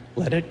song,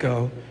 Let It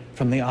Go,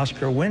 from the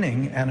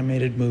Oscar-winning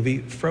animated movie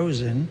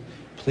Frozen,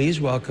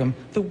 please welcome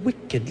the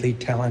wickedly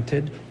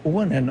talented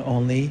one and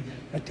only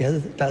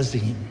Adele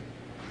Dazeem.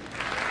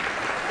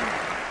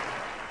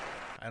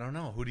 I don't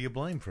know. Who do you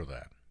blame for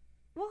that?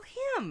 Well,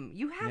 him.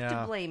 You have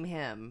to blame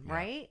him,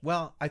 right?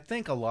 Well, I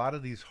think a lot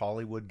of these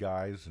Hollywood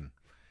guys and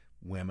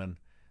women,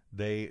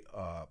 they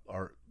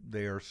are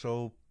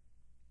so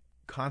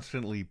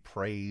constantly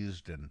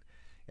praised, and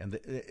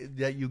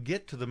that you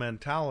get to the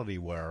mentality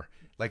where,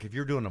 like, if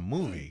you're doing a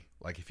movie,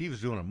 like if he was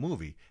doing a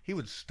movie, he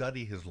would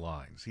study his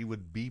lines, he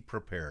would be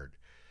prepared.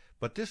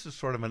 But this is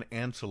sort of an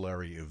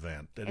ancillary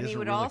event that and he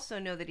would also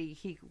know that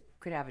he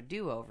could have a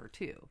do-over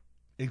too.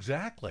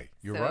 Exactly.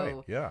 You're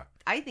right. Yeah.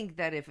 I think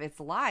that if it's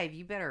live,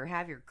 you better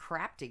have your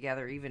crap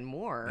together even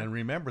more. And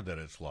remember that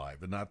it's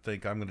live, and not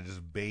think I'm going to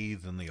just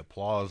bathe in the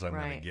applause I'm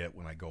going to get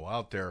when I go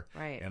out there.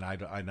 Right. And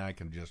I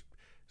can just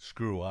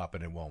screw up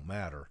and it won't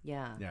matter.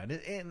 Yeah. Yeah.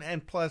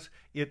 And plus,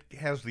 it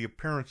has the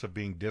appearance of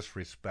being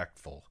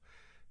disrespectful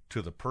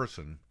to the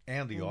person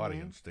and the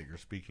audience that you're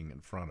speaking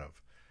in front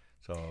of.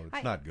 So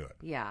it's not good.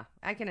 Yeah.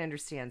 I can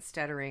understand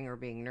stuttering or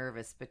being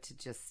nervous, but to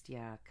just,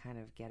 kind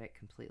of get it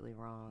completely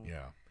wrong.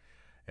 Yeah.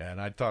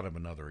 And I thought of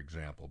another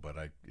example, but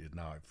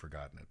now I've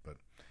forgotten it. But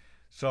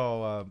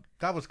so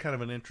that was kind of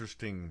an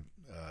interesting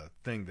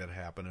thing that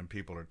happened, and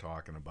people are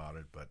talking about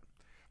it. But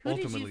who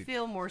did you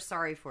feel more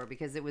sorry for?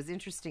 Because it was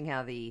interesting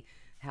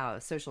how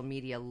social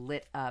media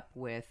lit up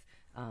with,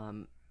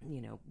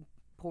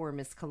 poor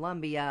Miss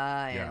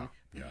Columbia.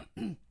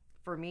 And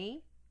for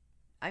me,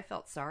 I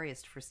felt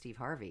sorriest for Steve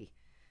Harvey.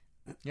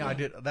 Yeah, I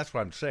did. That's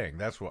what I'm saying.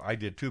 That's what I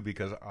did too,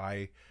 because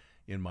I,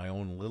 in my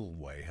own little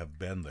way, have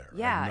been there.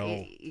 Yeah,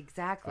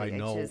 exactly. I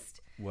know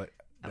what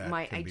that can be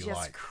like. I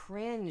just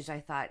cringed. I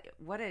thought,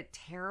 what a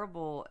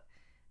terrible.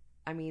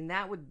 I mean,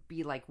 that would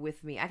be like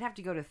with me. I'd have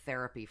to go to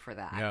therapy for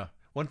that. Yeah.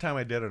 One time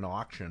I did an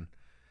auction,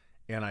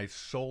 and I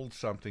sold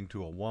something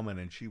to a woman,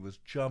 and she was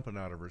jumping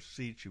out of her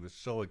seat. She was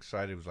so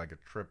excited. It was like a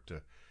trip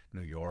to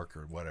New York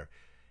or whatever.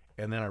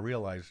 And then I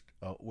realized,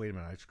 oh, wait a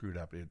minute, I screwed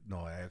up.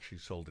 I actually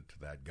sold it to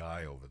that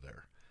guy over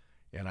there.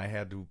 And I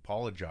had to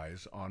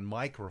apologize on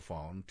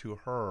microphone to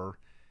her,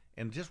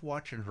 and just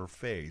watching her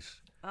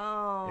face.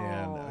 Oh.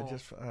 And I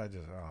just, oh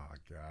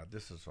God,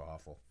 this is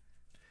awful.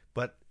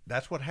 But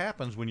that's what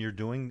happens when you're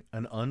doing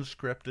an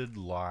unscripted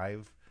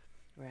live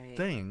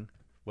thing,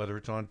 whether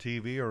it's on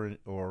TV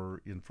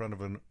or in front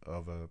of an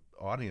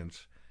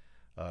audience.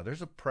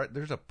 There's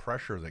a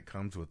pressure that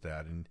comes with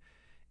that, and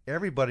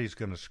everybody's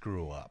going to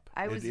screw up.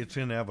 It's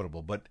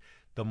inevitable. But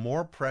the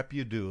more prep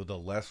you do, the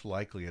less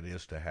likely it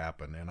is to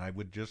happen. And I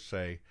would just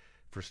say,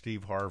 for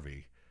Steve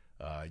Harvey,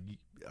 I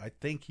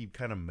think he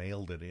kind of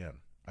mailed it in.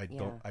 I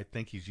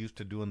think he's used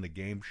to doing the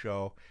game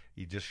show.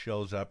 He just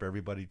shows up.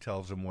 Everybody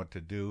tells him what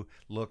to do.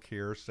 Look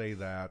here, say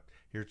that.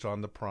 Here, it's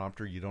on the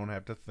prompter. You don't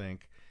have to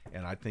think.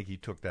 And I think he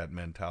took that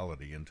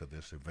mentality into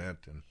this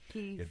event, and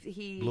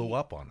it blew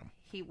up on him.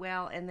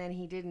 And then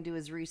he didn't do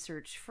his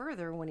research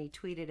further when he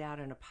tweeted out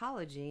an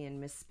apology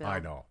and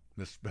misspelled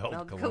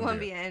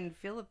Colombia and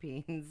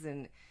Philippines,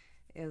 and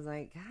it was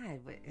like,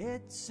 God,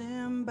 it's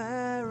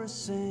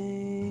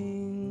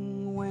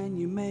embarrassing when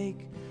you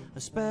make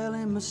a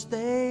spelling mistake.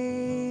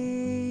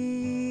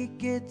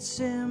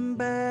 It's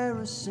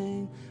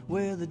embarrassing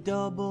with a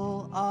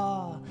double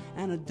R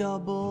and a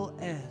double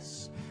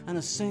S and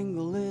a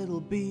single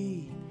little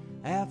B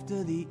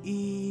after the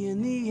E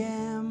and the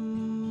M.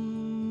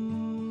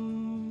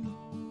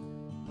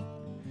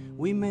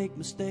 We make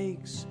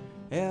mistakes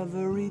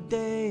every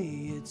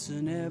day, it's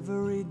an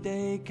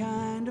everyday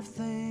kind of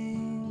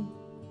thing.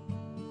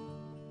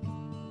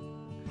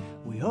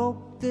 We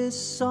hope this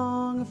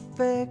song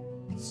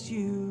affects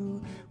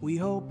you, we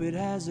hope it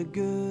has a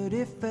good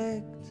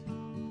effect.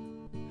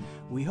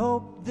 We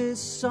hope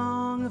this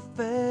song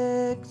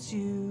affects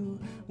you,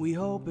 we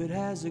hope it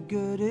has a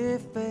good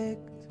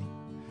effect.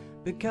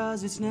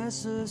 Because it's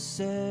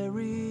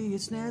necessary,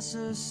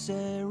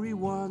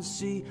 one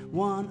C,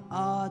 one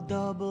R,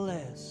 double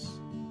S.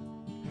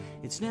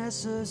 It's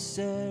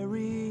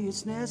necessary,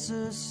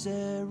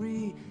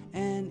 NECESSARY.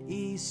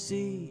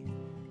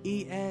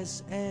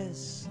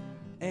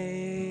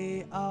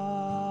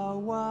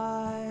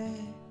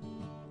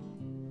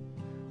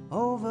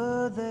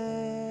 Over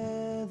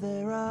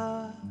there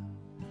are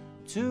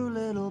two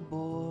little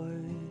boys,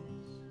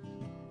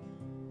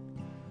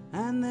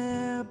 and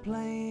they're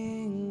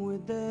playing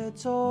with their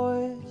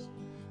toys.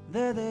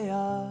 There they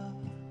are,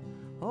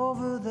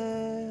 over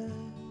there.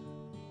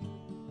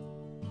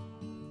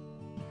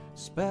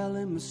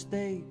 Spelling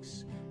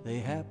mistakes, they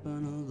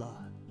happen a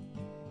lot.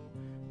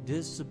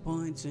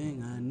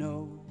 Disappointing, I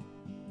know.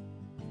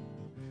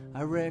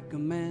 I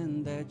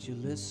recommend that you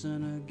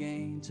listen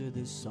again to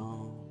this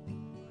song,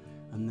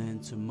 and then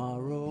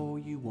tomorrow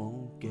you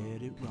won't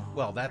get it wrong.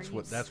 Well, that's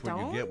what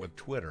you get with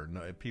Twitter.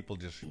 No, people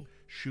just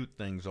shoot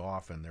things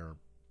off, and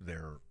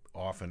they're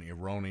often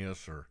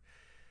erroneous or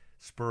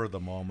spur of the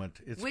moment.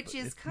 It's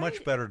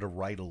much better to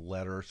write a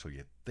letter so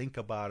you think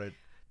about it,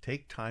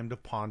 take time to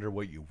ponder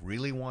what you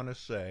really want to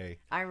say.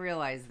 I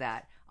realize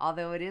that,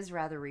 although it is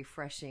rather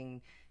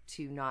refreshing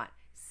to not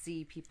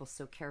see people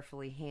so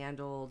carefully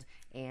handled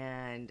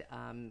and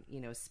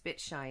spit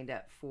shined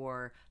up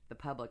for the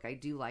public. I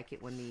do like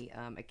it when the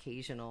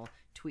occasional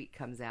tweet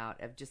comes out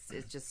of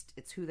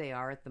it's who they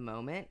are at the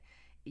moment.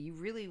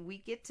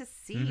 We get to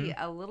see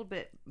a little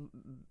bit,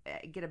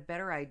 get a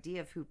better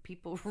idea of who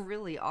people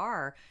really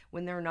are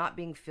when they're not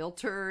being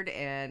filtered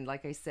and,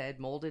 like I said,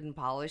 molded and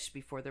polished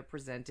before they're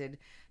presented.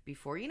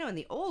 Before, in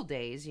the old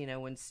days,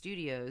 when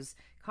studios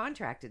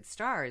contracted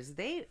stars,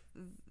 they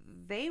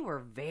were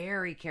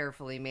very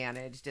carefully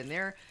managed, and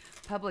their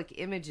public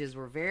images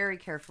were very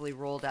carefully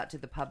rolled out to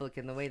the public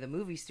in the way the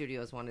movie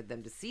studios wanted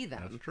them to see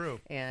them. That's true.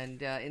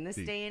 And in this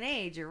day and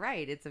age, you're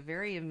right, it's a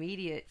very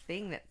immediate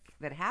thing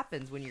that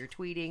happens when you're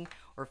tweeting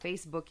or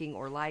Facebooking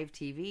or live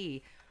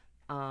TV.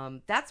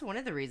 That's one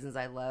of the reasons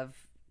I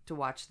love to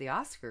watch the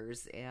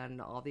Oscars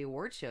and all the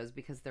award shows,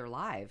 because they're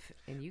live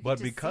and you get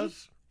to see.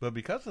 But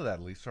because of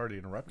that, Lee, sorry to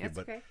interrupt you,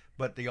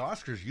 but the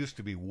Oscars used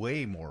to be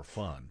way more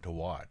fun to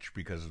watch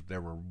because there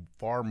were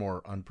far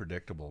more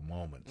unpredictable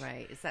moments.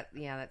 Right. It's that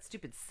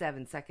stupid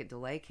 7-second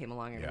delay came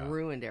along and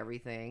ruined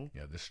everything.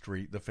 Yeah,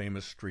 the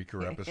famous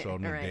Streaker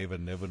episode when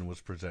David Niven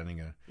was presenting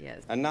a...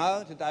 Yes. And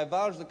now, to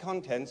divulge the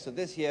contents of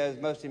this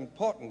year's most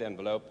important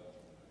envelope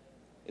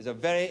is a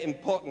very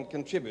important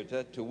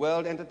contributor to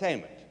world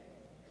entertainment,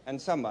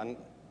 and someone,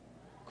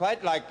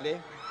 quite likely...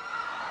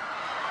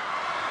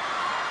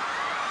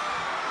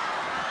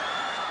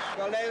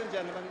 Well, ladies and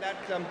gentlemen,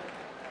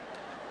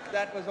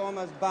 that was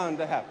almost bound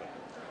to happen.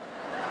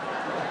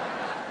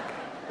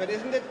 But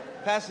isn't it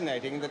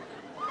fascinating to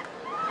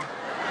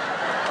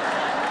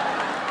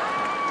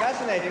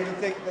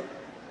think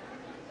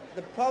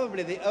that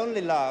probably the only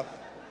laugh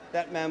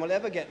that man will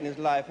ever get in his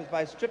life is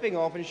by stripping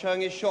off and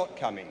showing his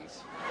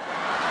shortcomings.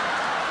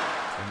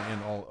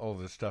 And all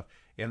this stuff.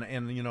 And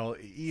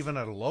even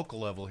at a local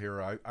level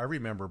here, I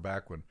remember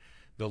back when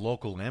the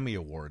local Emmy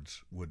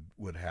Awards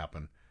would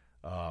happen.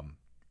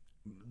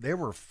 They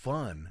were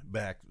fun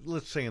back,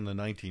 let's say in the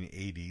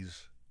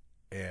 1980s,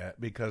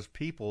 because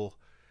people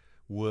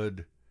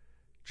would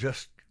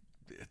first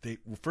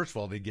of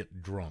all, they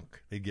get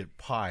drunk, they get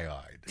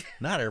pie-eyed.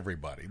 Not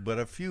everybody, but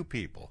a few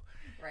people.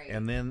 Right.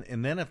 And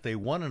then if they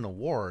won an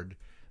award,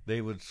 they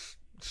would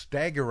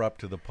stagger up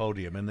to the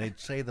podium and they'd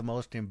say the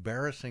most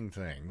embarrassing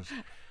things.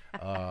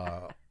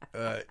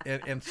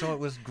 And so it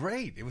was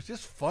great. It was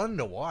just fun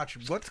to watch.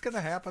 What's going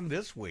to happen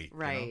this week?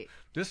 Right.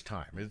 This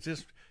time.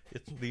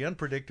 It's the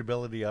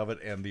unpredictability of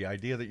it, and the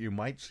idea that you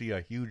might see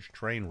a huge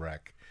train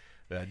wreck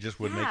that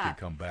just would make you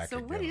come back so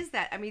again. What is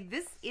that? I mean,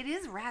 it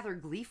is rather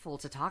gleeful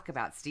to talk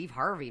about Steve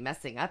Harvey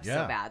messing up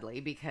so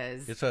badly,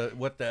 because it's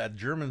what the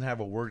Germans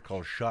have a word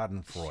called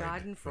Schadenfreude.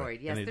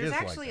 Schadenfreude, yes. There's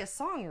actually a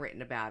song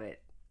written about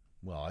it.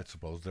 Well, I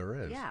suppose there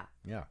is. Yeah.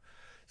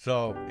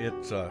 So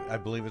it's I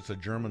believe it's a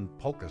German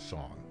polka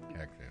song.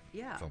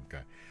 Yeah. Some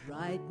kind.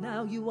 Right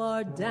now you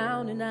are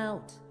down and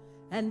out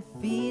and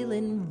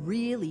feeling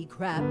really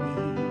crappy.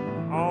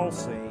 I'll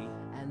say.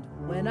 And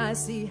when I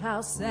see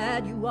how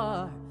sad you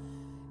are,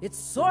 it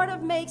sort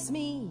of makes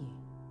me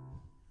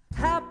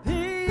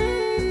happy.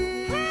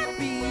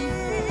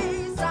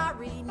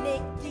 Sorry,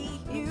 Nicky,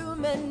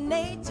 human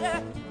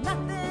nature,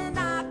 nothing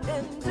I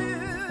can do.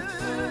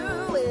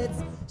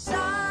 It's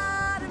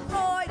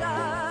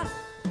Schadenfreude,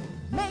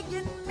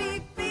 making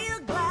me feel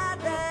glad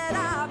that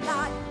I'm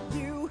not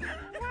you.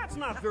 That's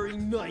not very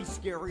nice,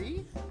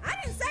 Gary. I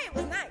didn't say it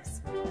was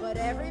nice, but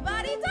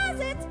everybody does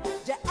it. Do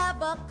you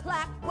ever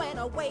clap when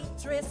a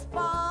waitress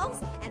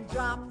falls and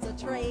drops a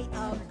tray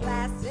of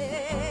glasses?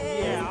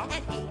 Yeah.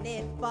 And ain't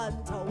it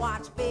fun to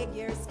watch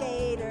figure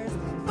skaters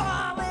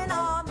falling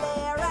on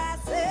their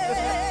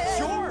asses?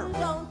 Sure.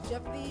 Don't you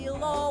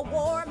feel all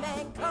warm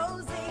and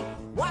cozy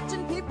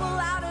watching people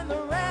out in the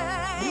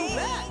rain? You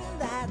bet.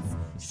 That's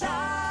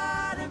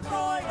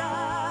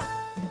Schadenfreude.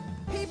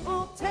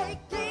 People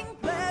taking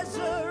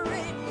pleasure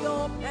in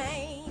your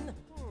pain.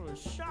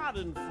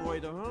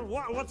 Schadenfreude, huh?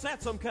 What's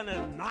that, some kind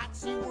of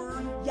Nazi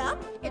word?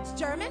 Yup, it's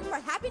German for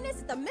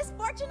happiness at the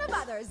misfortune of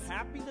others.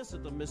 Happiness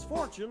at the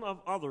misfortune of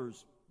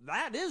others.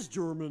 That is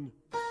German.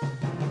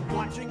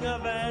 Watching a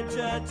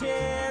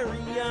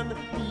vegetarian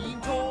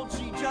being told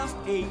she just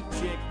ate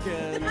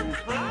chicken.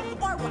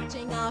 Or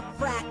watching a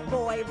frat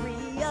boy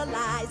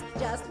realize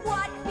just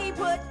what he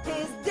put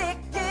his dick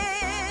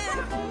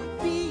in.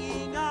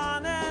 Being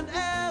on an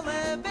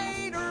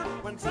elevator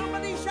when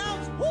somebody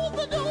shouts, hold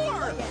the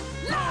door!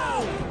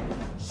 No!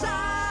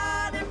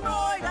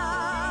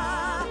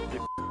 Schadenfreude!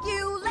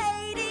 You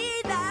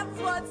lady, that's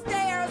what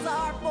stairs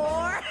are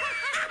for.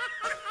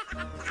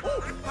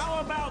 How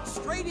about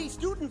straight-A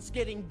students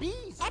getting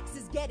B's?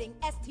 X's getting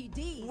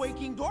STDs.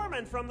 Waking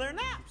doormen from their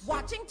naps.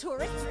 Watching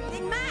tourists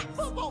reading maps.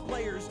 Football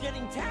players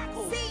getting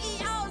tackled.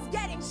 CEOs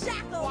getting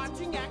shackled.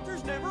 Watching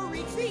actors never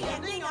reach the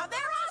ending of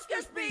their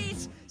Oscar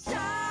speech.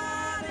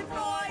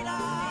 Schadenfreude!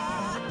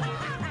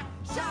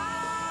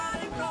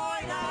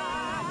 Schadenfreude!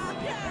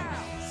 Yeah!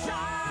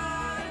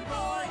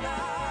 Schadenfreude!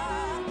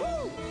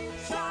 Woo!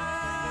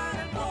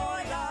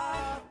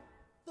 Schadenfreude!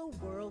 The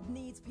world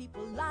needs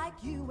people like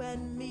you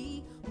and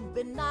me who've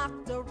been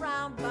knocked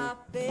around by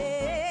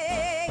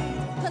fate.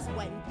 'Cause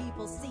when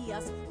people see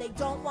us, they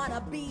don't want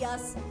to be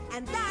us,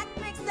 and that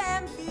makes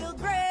them feel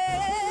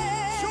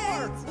great.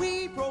 Sure,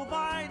 we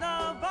provide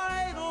a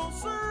vital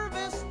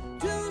service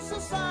to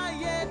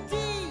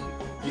society.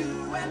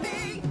 You and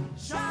me,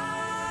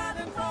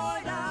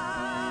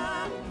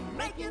 Schadenfreude,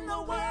 making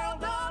the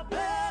world a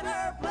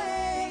better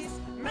place,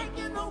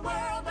 making the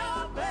world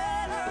a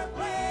better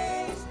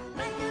place,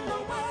 making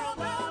the world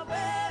a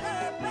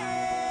better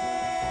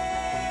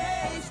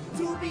place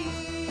to be.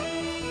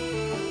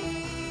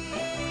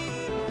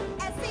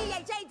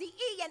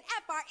 SCHADE and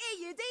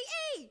FREUDE.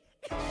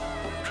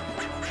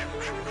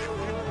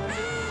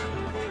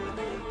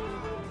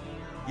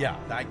 Yeah,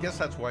 I guess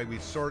that's why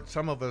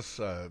some of us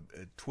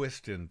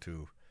twist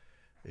into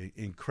an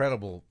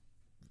incredible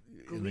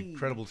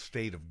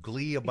state of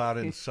glee about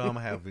it, and some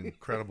have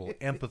incredible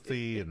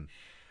empathy, and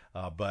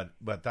but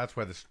that's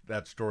why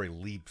that story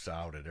leaps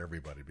out at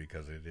everybody,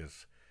 because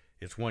it's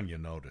one you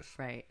notice.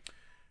 Right.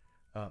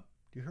 Do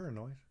you hear a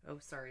noise? Oh,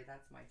 sorry,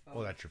 that's my phone.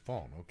 Oh, that's your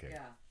phone. Okay.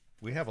 Yeah.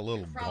 We have a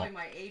little probably gong.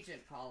 my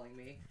agent calling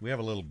me. We have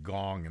a little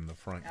gong in the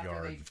front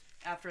yard.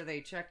 After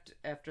they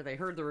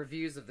heard the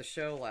reviews of the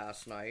show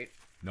last night.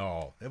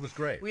 No, it was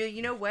great. Well,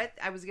 you know what?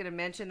 I was going to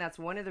mention that's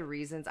one of the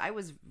reasons I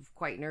was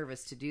quite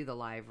nervous to do the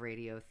live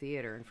radio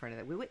theater in front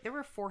of that. There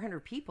were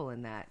 400 people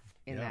in that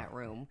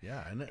room.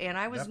 Yeah, and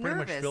I was that pretty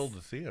nervous. much filled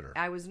the theater.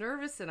 I was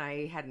nervous, and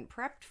I hadn't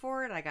prepped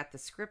for it. I got the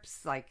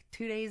scripts like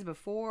 2 days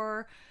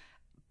before,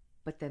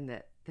 but then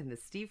the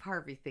Steve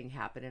Harvey thing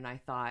happened, and I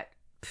thought,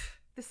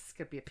 this is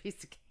going to be a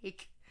piece of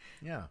cake.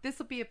 Yeah. This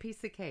will be a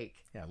piece of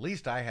cake. Yeah, at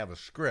least I have a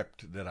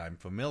script that I'm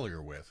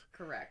familiar with.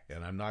 Correct.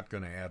 And I'm not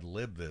going to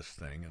ad-lib this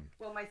thing.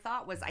 Well, my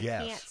thought was I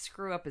can't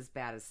screw up as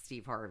bad as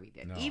Steve Harvey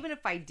did. No. Even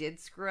if I did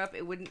screw up,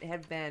 it wouldn't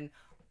have been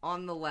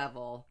on the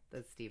level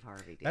that Steve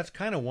Harvey did. That's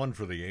kind of one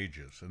for the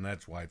ages, and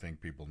that's why I think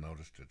people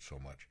noticed it so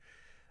much.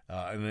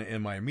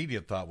 And my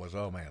immediate thought was,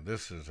 oh, man,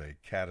 this is a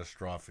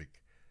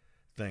catastrophic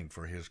thing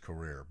for his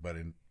career. But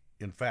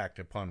in fact,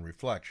 upon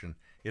reflection,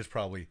 it's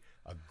probably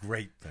a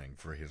great thing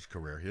for his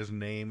career. His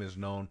name is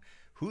known.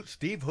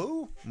 Steve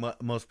who?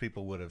 Most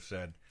people would have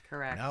said.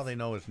 Correct. Now they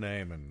know his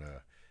name, and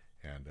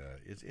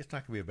it's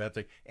not going to be a bad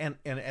thing. And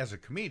as a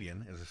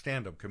comedian, as a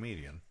stand-up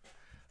comedian,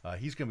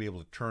 he's going to be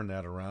able to turn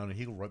that around, and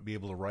he'll be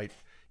able to write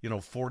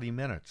 40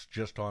 minutes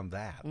just on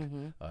that.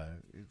 Mm-hmm.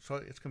 So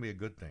it's going to be a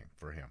good thing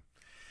for him.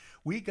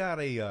 We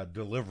got a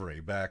delivery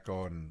back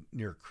on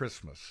near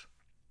Christmas,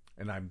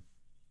 and I'm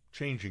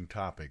changing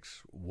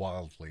topics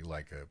wildly,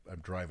 like I'm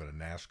driving a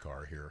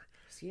NASCAR here.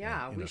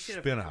 Yeah, we should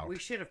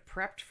have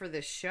prepped for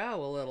this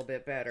show a little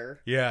bit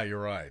better. Yeah,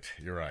 you're right.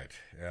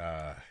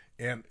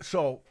 And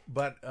so,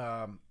 but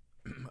I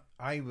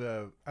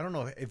don't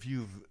know if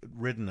you've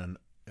ridden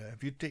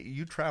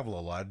you travel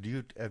a lot.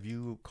 Have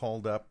you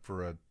called up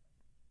for a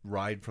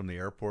ride from the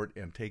airport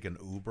and taken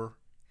Uber?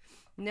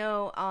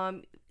 No,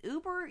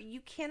 Uber,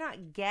 you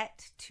cannot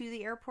get to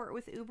the airport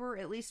with Uber.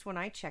 At least when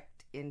I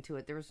checked into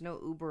it, there was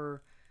no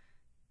Uber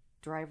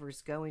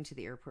drivers going to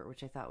the airport,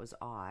 which I thought was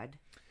odd.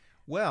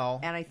 Well,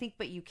 and I think,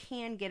 but you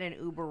can get an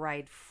Uber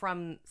ride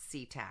from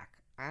SeaTac.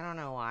 I don't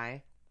know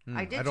why.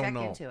 I did check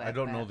into it. I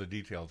don't know the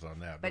details on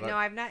that. But no,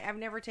 I've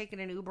never taken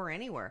an Uber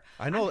anywhere.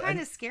 I'm kind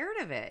of scared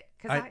of it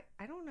because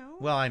I don't know.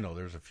 Well, I know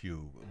there's a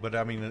few, but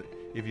I mean,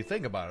 if you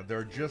think about it, there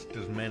are just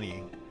as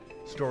many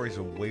stories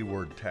of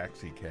wayward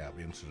taxi cab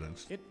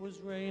incidents. It was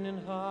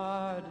raining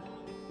hard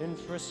in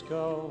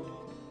Frisco.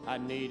 I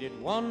needed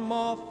one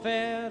more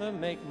fare to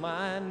make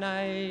my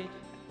night.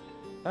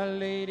 A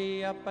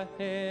lady up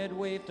ahead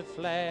waved to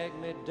flag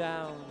me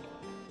down.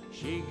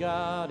 She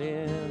got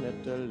in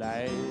at the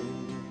light.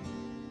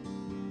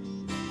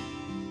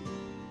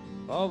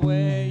 Oh,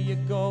 where you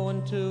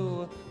going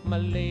to, my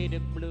lady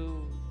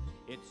blue?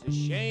 It's a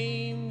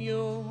shame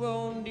you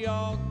ruined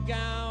your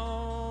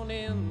gown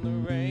in the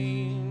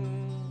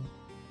rain.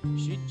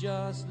 She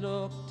just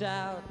looked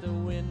out the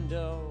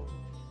window.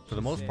 For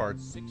the most part,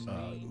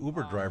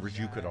 Uber drivers,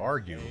 you could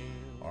argue,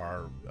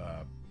 are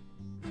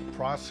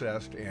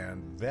processed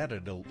and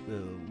vetted a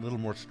little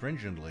more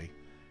stringently,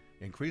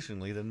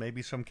 increasingly, than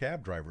maybe some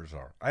cab drivers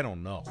are. I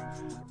don't know.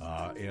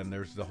 And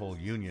there's the whole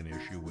union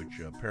issue, which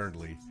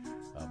apparently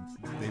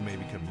they may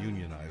become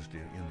unionized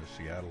in the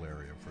Seattle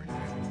area, for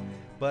example.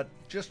 But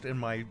just in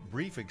my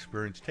brief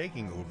experience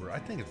taking Uber, I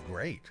think it's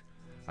great.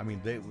 I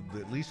mean,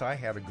 at least I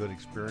had a good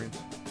experience.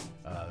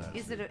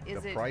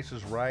 The price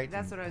is right.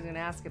 That's what I was going to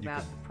ask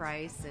about, the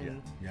price.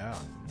 And yeah.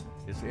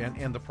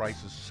 And the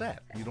price is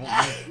set. You don't need...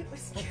 Oh,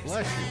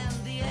 bless you.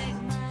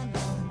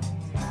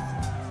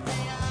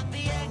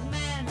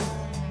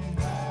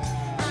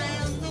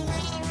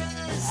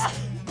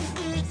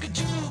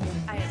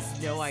 I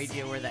have no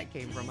idea where that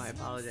came from. I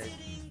apologize.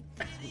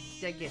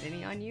 Did I get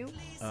any on you?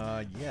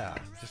 Yeah.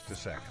 Just a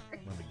second.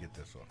 Let me get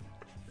this off.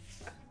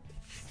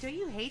 Don't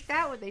you hate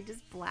that when they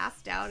just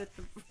blast out at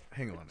the...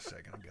 Hang on a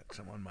second. I've got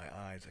some on my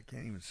eyes. I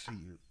can't even see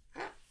you.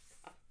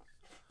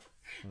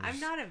 I'm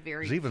not a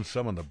very... There's even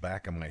some on the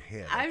back of my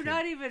head. I'm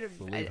not even...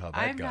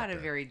 I'm not a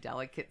there. very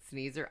delicate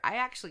sneezer. I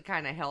actually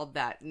kind of held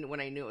that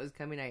when I knew it was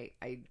coming.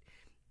 I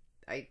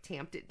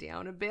tamped it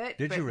down a bit.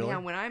 Did you really? Yeah,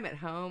 when I'm at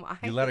home,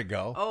 You let it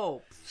go?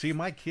 Oh. See,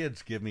 my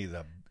kids give me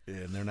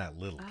and they're not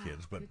little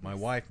kids, but goodness. my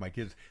wife, my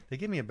kids, they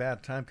give me a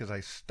bad time because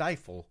I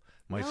stifle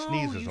my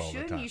sneezes all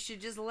the time. You should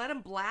just let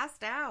them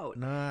blast out.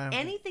 No,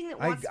 anything that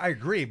wants... I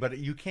agree, but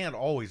you can't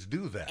always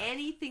do that.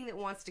 Anything that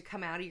wants to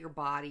come out of your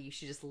body, you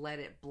should just let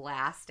it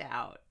blast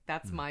out.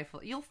 That's my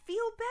fault. You'll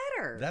feel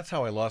better. That's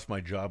how I lost my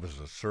job as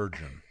a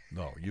surgeon.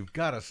 No, you've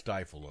got to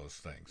stifle those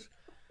things.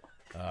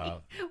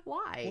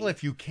 Why? Well,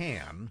 if you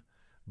can.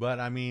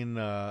 But, I mean,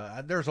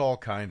 there's all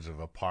kinds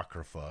of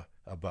apocrypha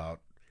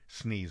about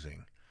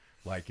sneezing.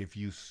 Like, if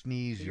you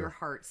sneeze, your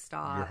heart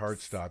stops. Your heart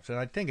stops. And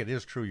I think it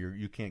is true.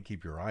 You can't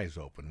keep your eyes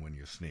open when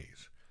you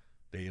sneeze.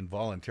 They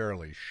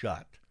involuntarily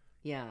shut.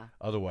 Yeah.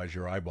 Otherwise,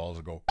 your eyeballs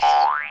will go...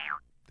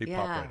 They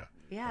pop right up.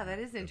 Yeah, that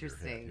is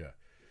interesting. Yeah.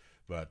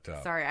 But,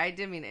 sorry, I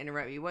didn't mean to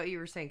interrupt you. What you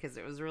were saying, because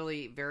it was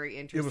really very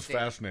interesting. It was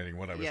fascinating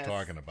what I was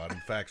talking about.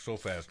 In fact, so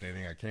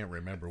fascinating, I can't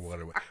remember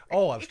what it was.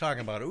 Oh, I was talking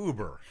about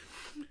Uber.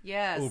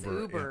 Yes,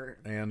 Uber.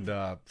 And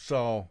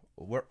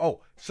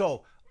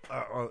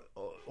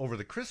over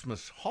the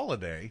Christmas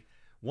holiday,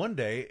 one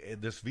day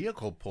this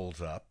vehicle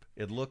pulls up.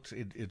 It looks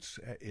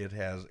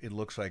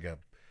like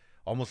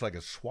almost like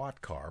a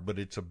SWAT car, but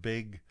it's a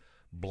big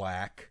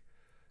black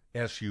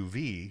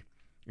SUV,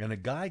 and a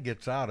guy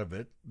gets out of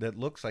it that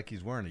looks like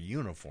he's wearing a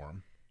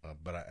uniform,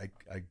 but I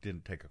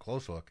didn't take a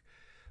close look.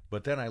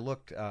 But then I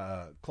looked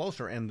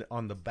closer, and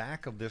on the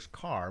back of this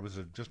car, it was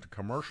just a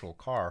commercial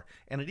car,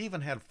 and it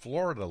even had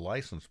Florida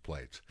license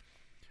plates.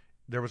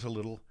 There was a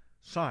little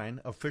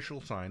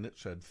official sign that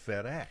said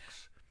FedEx.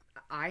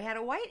 I had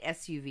a white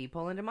SUV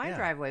pull into my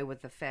driveway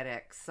with the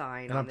FedEx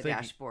sign on the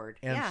dashboard.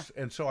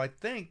 And so I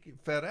think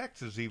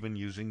FedEx is even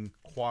using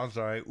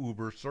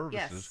quasi-Uber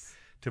services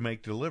to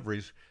make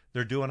deliveries.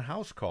 They're doing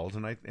house calls,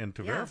 and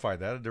to verify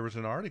that, there was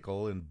an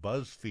article in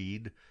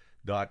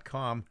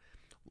BuzzFeed.com.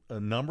 A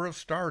number of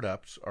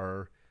startups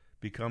are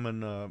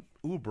becoming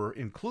Uber,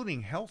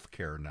 including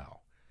healthcare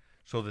now,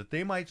 so that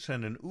they might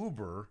send an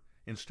Uber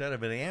instead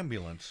of an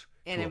ambulance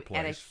to a place.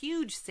 And a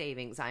huge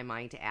savings, I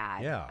might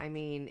add. Yeah. I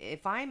mean,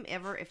 if I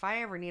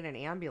ever need an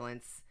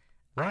ambulance,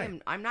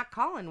 right. I'm not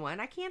calling one.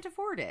 I can't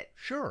afford it.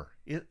 Sure,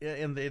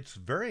 and it's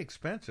very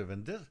expensive.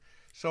 And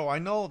so I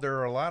know there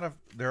are I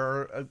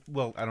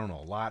don't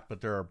know a lot, but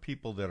there are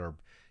people that are,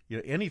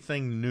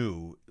 anything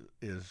new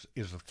is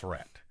a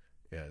threat.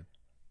 What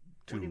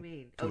do you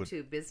mean?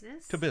 To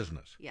business? To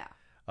business. Yeah.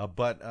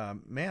 But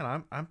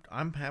man,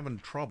 I'm having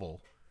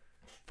trouble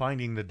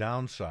finding the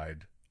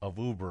downside of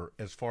Uber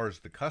as far as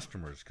the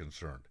customer is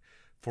concerned.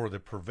 For the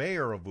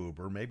purveyor of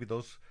Uber, maybe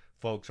those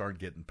folks aren't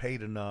getting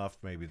paid enough.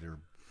 Maybe they're,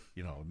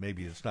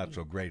 maybe it's not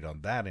so great on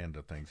that end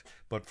of things.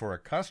 But for a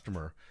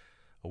customer,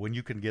 when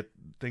you can get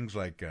things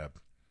like,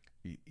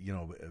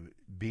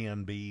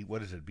 BNB,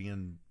 what is it?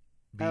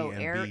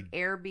 Airbnb.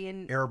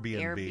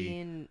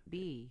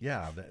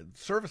 Yeah,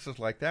 services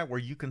like that where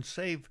you can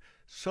save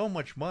so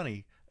much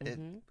money.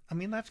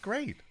 That's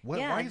great.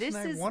 Why isn't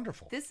that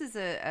wonderful? This is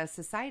a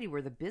society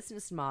where the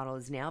business model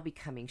is now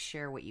becoming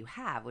share what you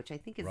have, which I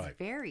think is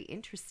very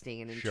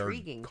interesting and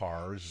intriguing.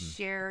 Cars.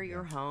 Share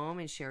your home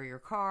and share your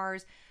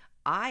cars.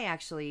 I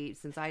actually,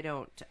 since I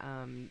don't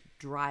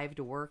drive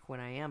to work when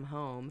I am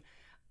home,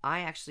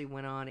 I actually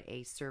went on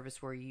a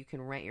service where you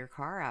can rent your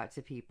car out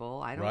to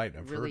people. I don't I've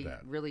heard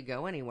that. really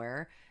go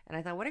anywhere. And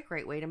I thought, what a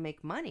great way to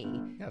make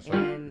money. Yeah, so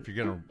if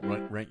you're going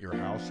to rent your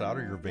house out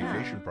or your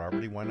vacation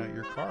property, why not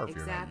your car if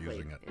you're not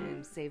using it?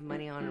 And save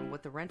money on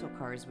what the rental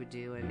cars would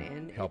do.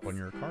 And help on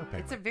your car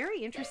payment. It's a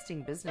very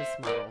interesting business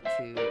model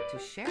to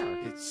share.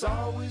 It's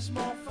always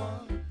more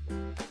fun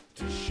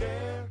to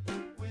share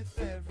with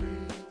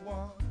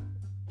everyone.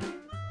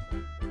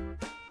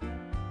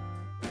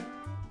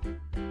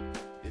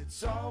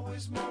 It's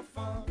always more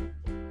fun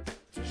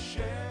to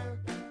share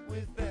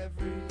with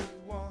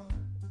everyone.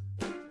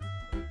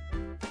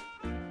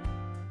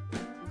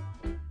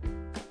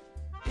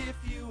 If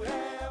you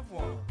have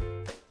one,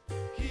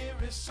 here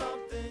is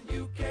something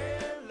you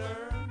can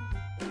learn.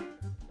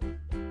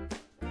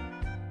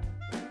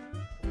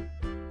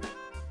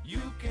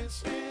 You can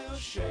still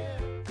share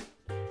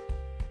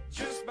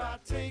just by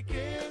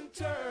taking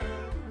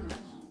turns.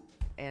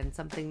 And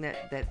something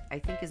that I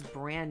think is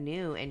brand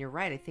new. And you're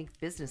right, I think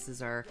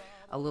businesses are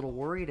a little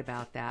worried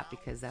about that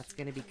because that's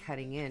going to be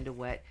cutting into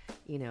what,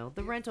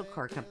 the rental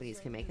car companies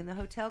can make and the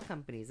hotel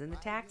companies and the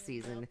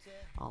taxis and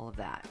all of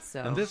that.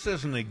 So, and this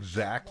isn't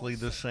exactly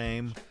the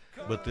same,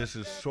 but this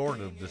is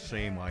sort of the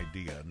same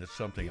idea, and it's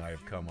something I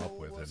have come up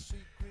with,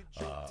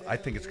 and I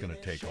think it's going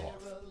to take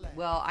off.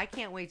 Well, I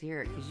can't wait to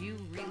hear it because you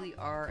really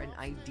are an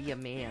idea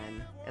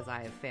man, as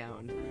I have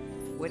found.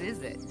 What is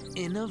it?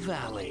 In a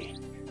valley,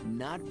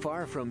 not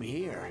far from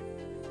here,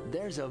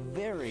 there's a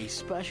very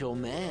special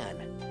man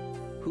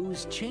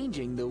who's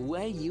changing the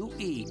way you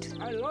eat.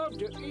 I love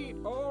to eat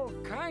all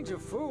kinds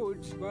of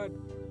foods, but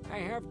I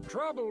have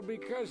trouble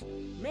because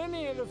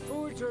many of the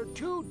foods are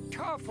too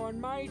tough on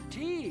my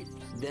teeth.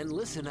 Then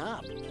listen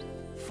up.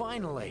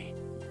 Finally,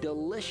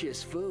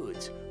 delicious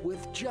foods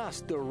with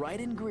just the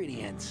right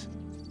ingredients.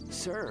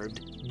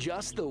 Served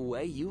just the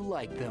way you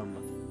like them.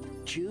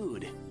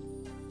 Chewed.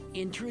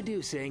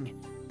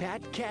 Introducing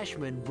Pat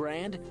Cashman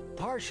brand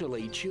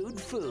partially chewed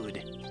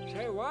food.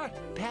 Say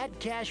what? Pat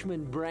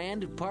Cashman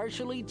brand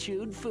partially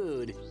chewed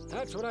food.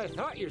 That's what I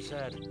thought you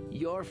said.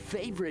 Your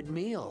favorite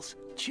meals,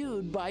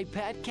 chewed by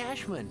Pat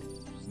Cashman.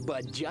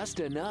 But just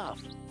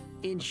enough,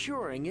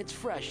 ensuring its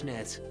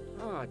freshness.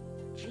 Oh,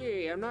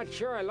 gee, I'm not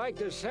sure I like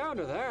the sound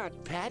of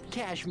that. Pat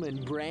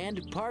Cashman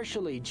brand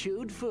partially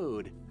chewed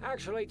food.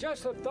 Actually,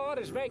 just the thought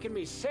is making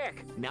me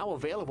sick. Now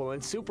available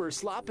in Super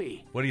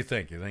Sloppy. What do you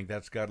think? You think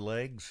that's got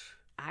legs?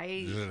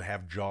 Does it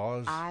have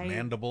jaws,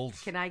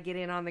 mandibles? Can I get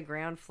in on the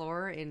ground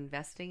floor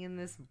investing in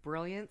this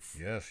brilliance?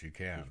 Yes, you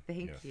can.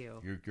 Thank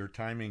you. Your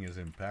timing is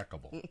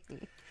impeccable.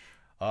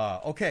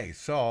 Okay,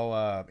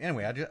 so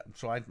anyway,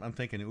 I'm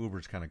thinking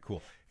Uber's kind of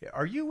cool.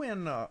 Are you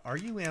in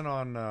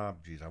on?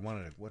 Geez, I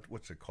wanted to,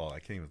 what's it called? I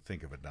can't even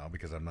think of it now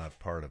because I'm not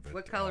part of it.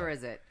 What color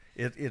is it?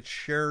 It's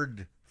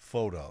shared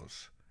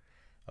photos.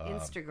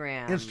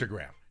 Instagram.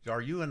 Instagram. Are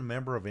you a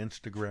member of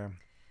Instagram?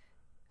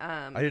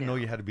 I didn't know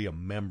you had to be a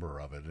member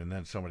of it, and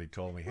then somebody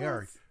told me, "Hey,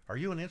 are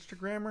you an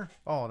Instagrammer?"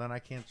 Oh, then I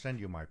can't send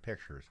you my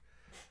pictures.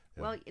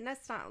 Well, and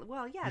that's not.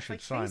 Well, yeah, it's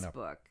like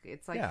Facebook.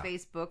 It's like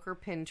Facebook or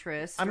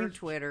Pinterest or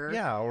Twitter.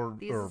 Yeah, or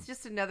it's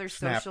just another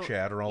Snapchat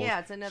social. or all. Yeah,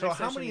 it's another. So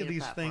how many of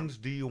these platform. things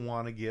do you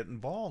want to get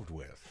involved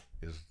with?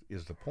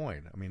 Is the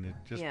point? I mean, it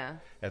just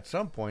at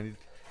some point.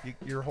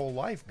 Your whole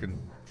life can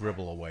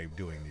dribble away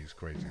doing these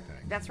crazy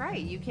things. That's right.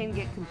 You can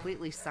get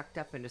completely sucked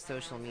up into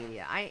social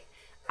media.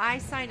 I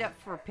signed up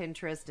for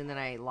Pinterest and then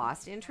I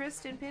lost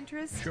interest in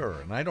Pinterest. Sure,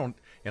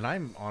 and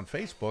I'm on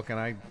Facebook,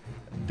 and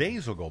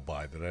days will go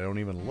by that I don't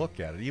even look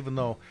at it, even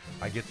though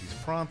I get these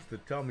prompts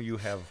that tell me you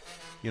have,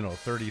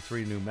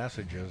 33 new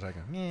messages. I go,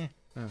 and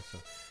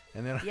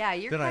then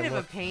you're kind of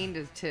a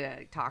pain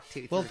to talk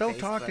to. Well, don't Facebook.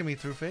 talk to me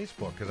through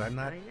Facebook because I'm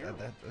not.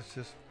 That's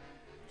just.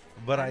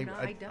 But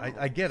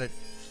I get it.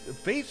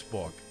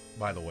 Facebook,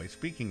 by the way,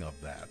 speaking of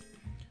that,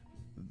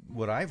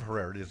 what I've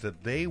heard is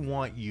that they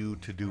want you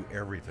to do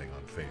everything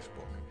on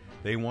Facebook.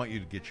 They want you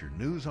to get your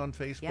news on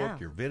Facebook,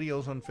 your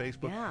videos on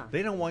Facebook. Yeah.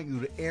 They don't want you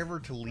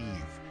to leave.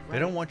 Right. They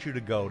don't want you to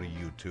go to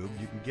YouTube.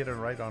 You can get it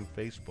right on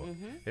Facebook.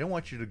 Mm-hmm. They don't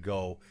want you to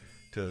go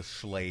to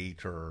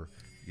Slate or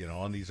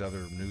on these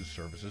other news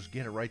services.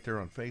 Get it right there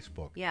on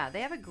Facebook. Yeah,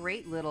 they have a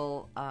great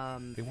little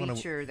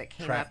feature that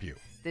came up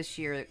this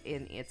year.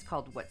 It's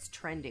called What's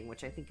Trending,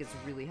 which I think is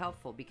really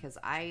helpful because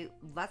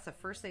that's the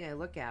first thing I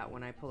look at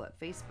when I pull up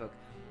Facebook.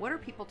 What are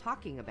people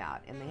talking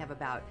about? And they have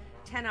about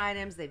 10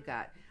 items. They've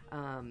got,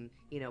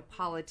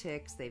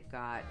 politics. They've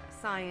got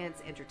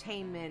science,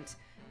 entertainment,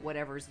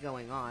 whatever's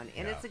going on.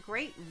 And it's a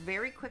great,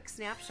 very quick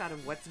snapshot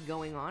of what's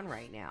going on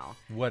right now.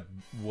 What's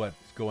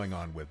going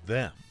on with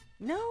them?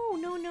 No.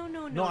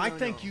 No, I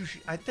think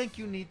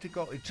you need to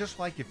go. It's just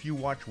like if you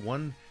watch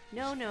one.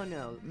 No.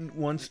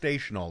 One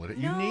station all the time.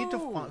 You need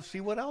to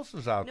see what else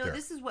is out there. No,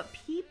 this is what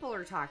people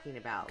are talking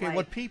about. Okay,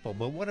 what people?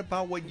 But what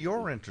about what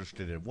you're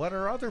interested in? What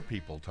are other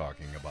people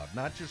talking about?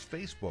 Not just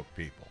Facebook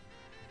people.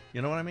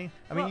 You know what I mean?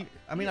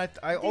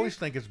 I always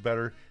think it's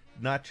better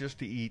not just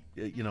to eat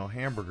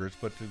hamburgers,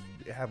 but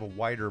to have a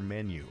wider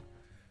menu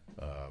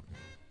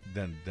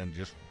than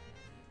just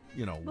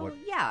what.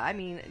 Yeah, I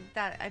mean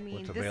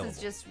this available is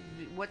just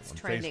what's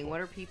trending.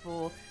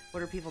 Facebook.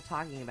 What are people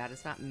talking about?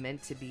 It's not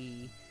meant to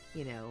be,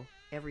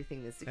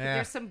 everything that's.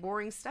 There's some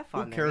boring stuff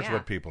on there. Who cares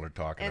what people are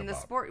talking and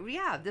about?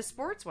 The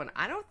sports one.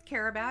 I don't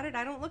care about it.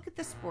 I don't look at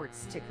the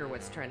sports ticker.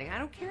 What's trending? I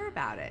don't care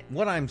about it.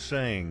 What I'm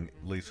saying,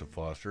 Lisa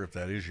Foster, if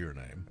that is your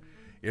name,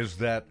 is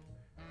that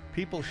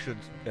people should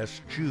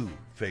eschew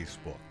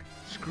Facebook,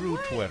 screw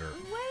Twitter,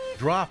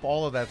 drop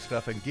all of that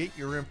stuff, and get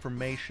your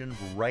information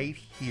right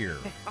here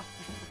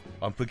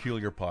on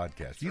Peculiar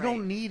Podcast. You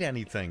don't need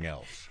anything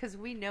else. Because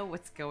we know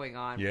what's going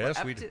on.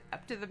 Yes, we do.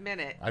 Up to the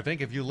minute. I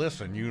think if you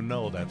listen, you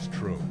know that's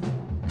true.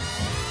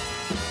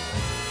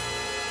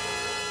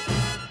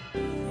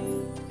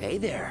 Hey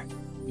there.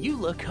 You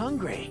look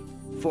hungry.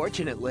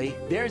 Fortunately,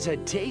 there's a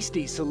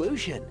tasty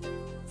solution.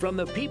 From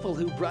the people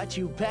who brought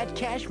you Pat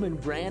Cashman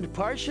brand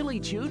partially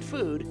chewed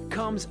food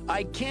comes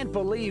I can't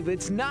believe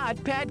it's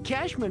not Pat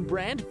Cashman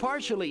brand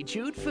partially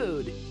chewed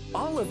food.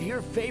 All of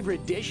your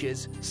favorite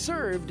dishes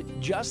served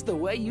just the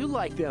way you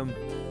like them,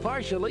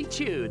 partially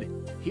chewed.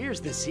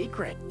 Here's the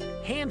secret.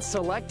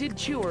 Hand-selected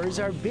chewers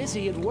are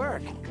busy at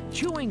work,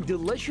 chewing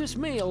delicious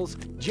meals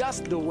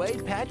just the way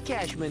Pat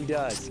Cashman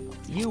does.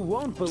 You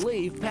won't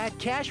believe Pat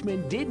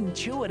Cashman didn't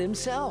chew it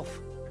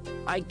himself.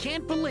 I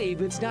can't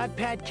believe it's not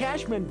Pat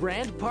Cashman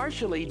brand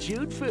partially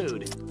chewed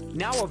food.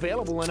 Now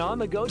available in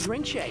on-the-go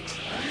drink shakes.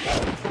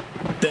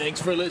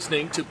 Thanks for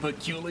listening to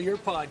Peculiar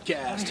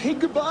Podcast. Hey,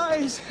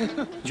 goodbyes.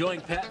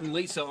 Join Pat and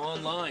Lisa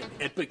online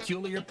at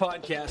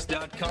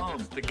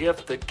peculiarpodcast.com. The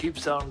gift that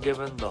keeps on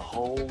giving the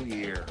whole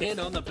year. And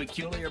on the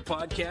Peculiar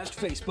Podcast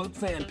Facebook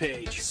fan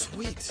page.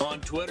 Sweet.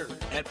 On Twitter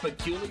at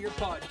Peculiar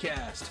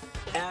Podcast,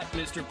 at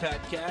Mr. Pat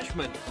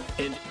Cashman,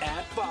 and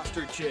at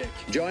Foster Chick.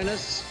 Join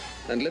us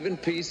and live in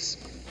peace,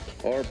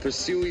 or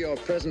pursue your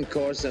present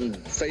course and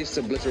face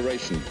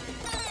obliteration.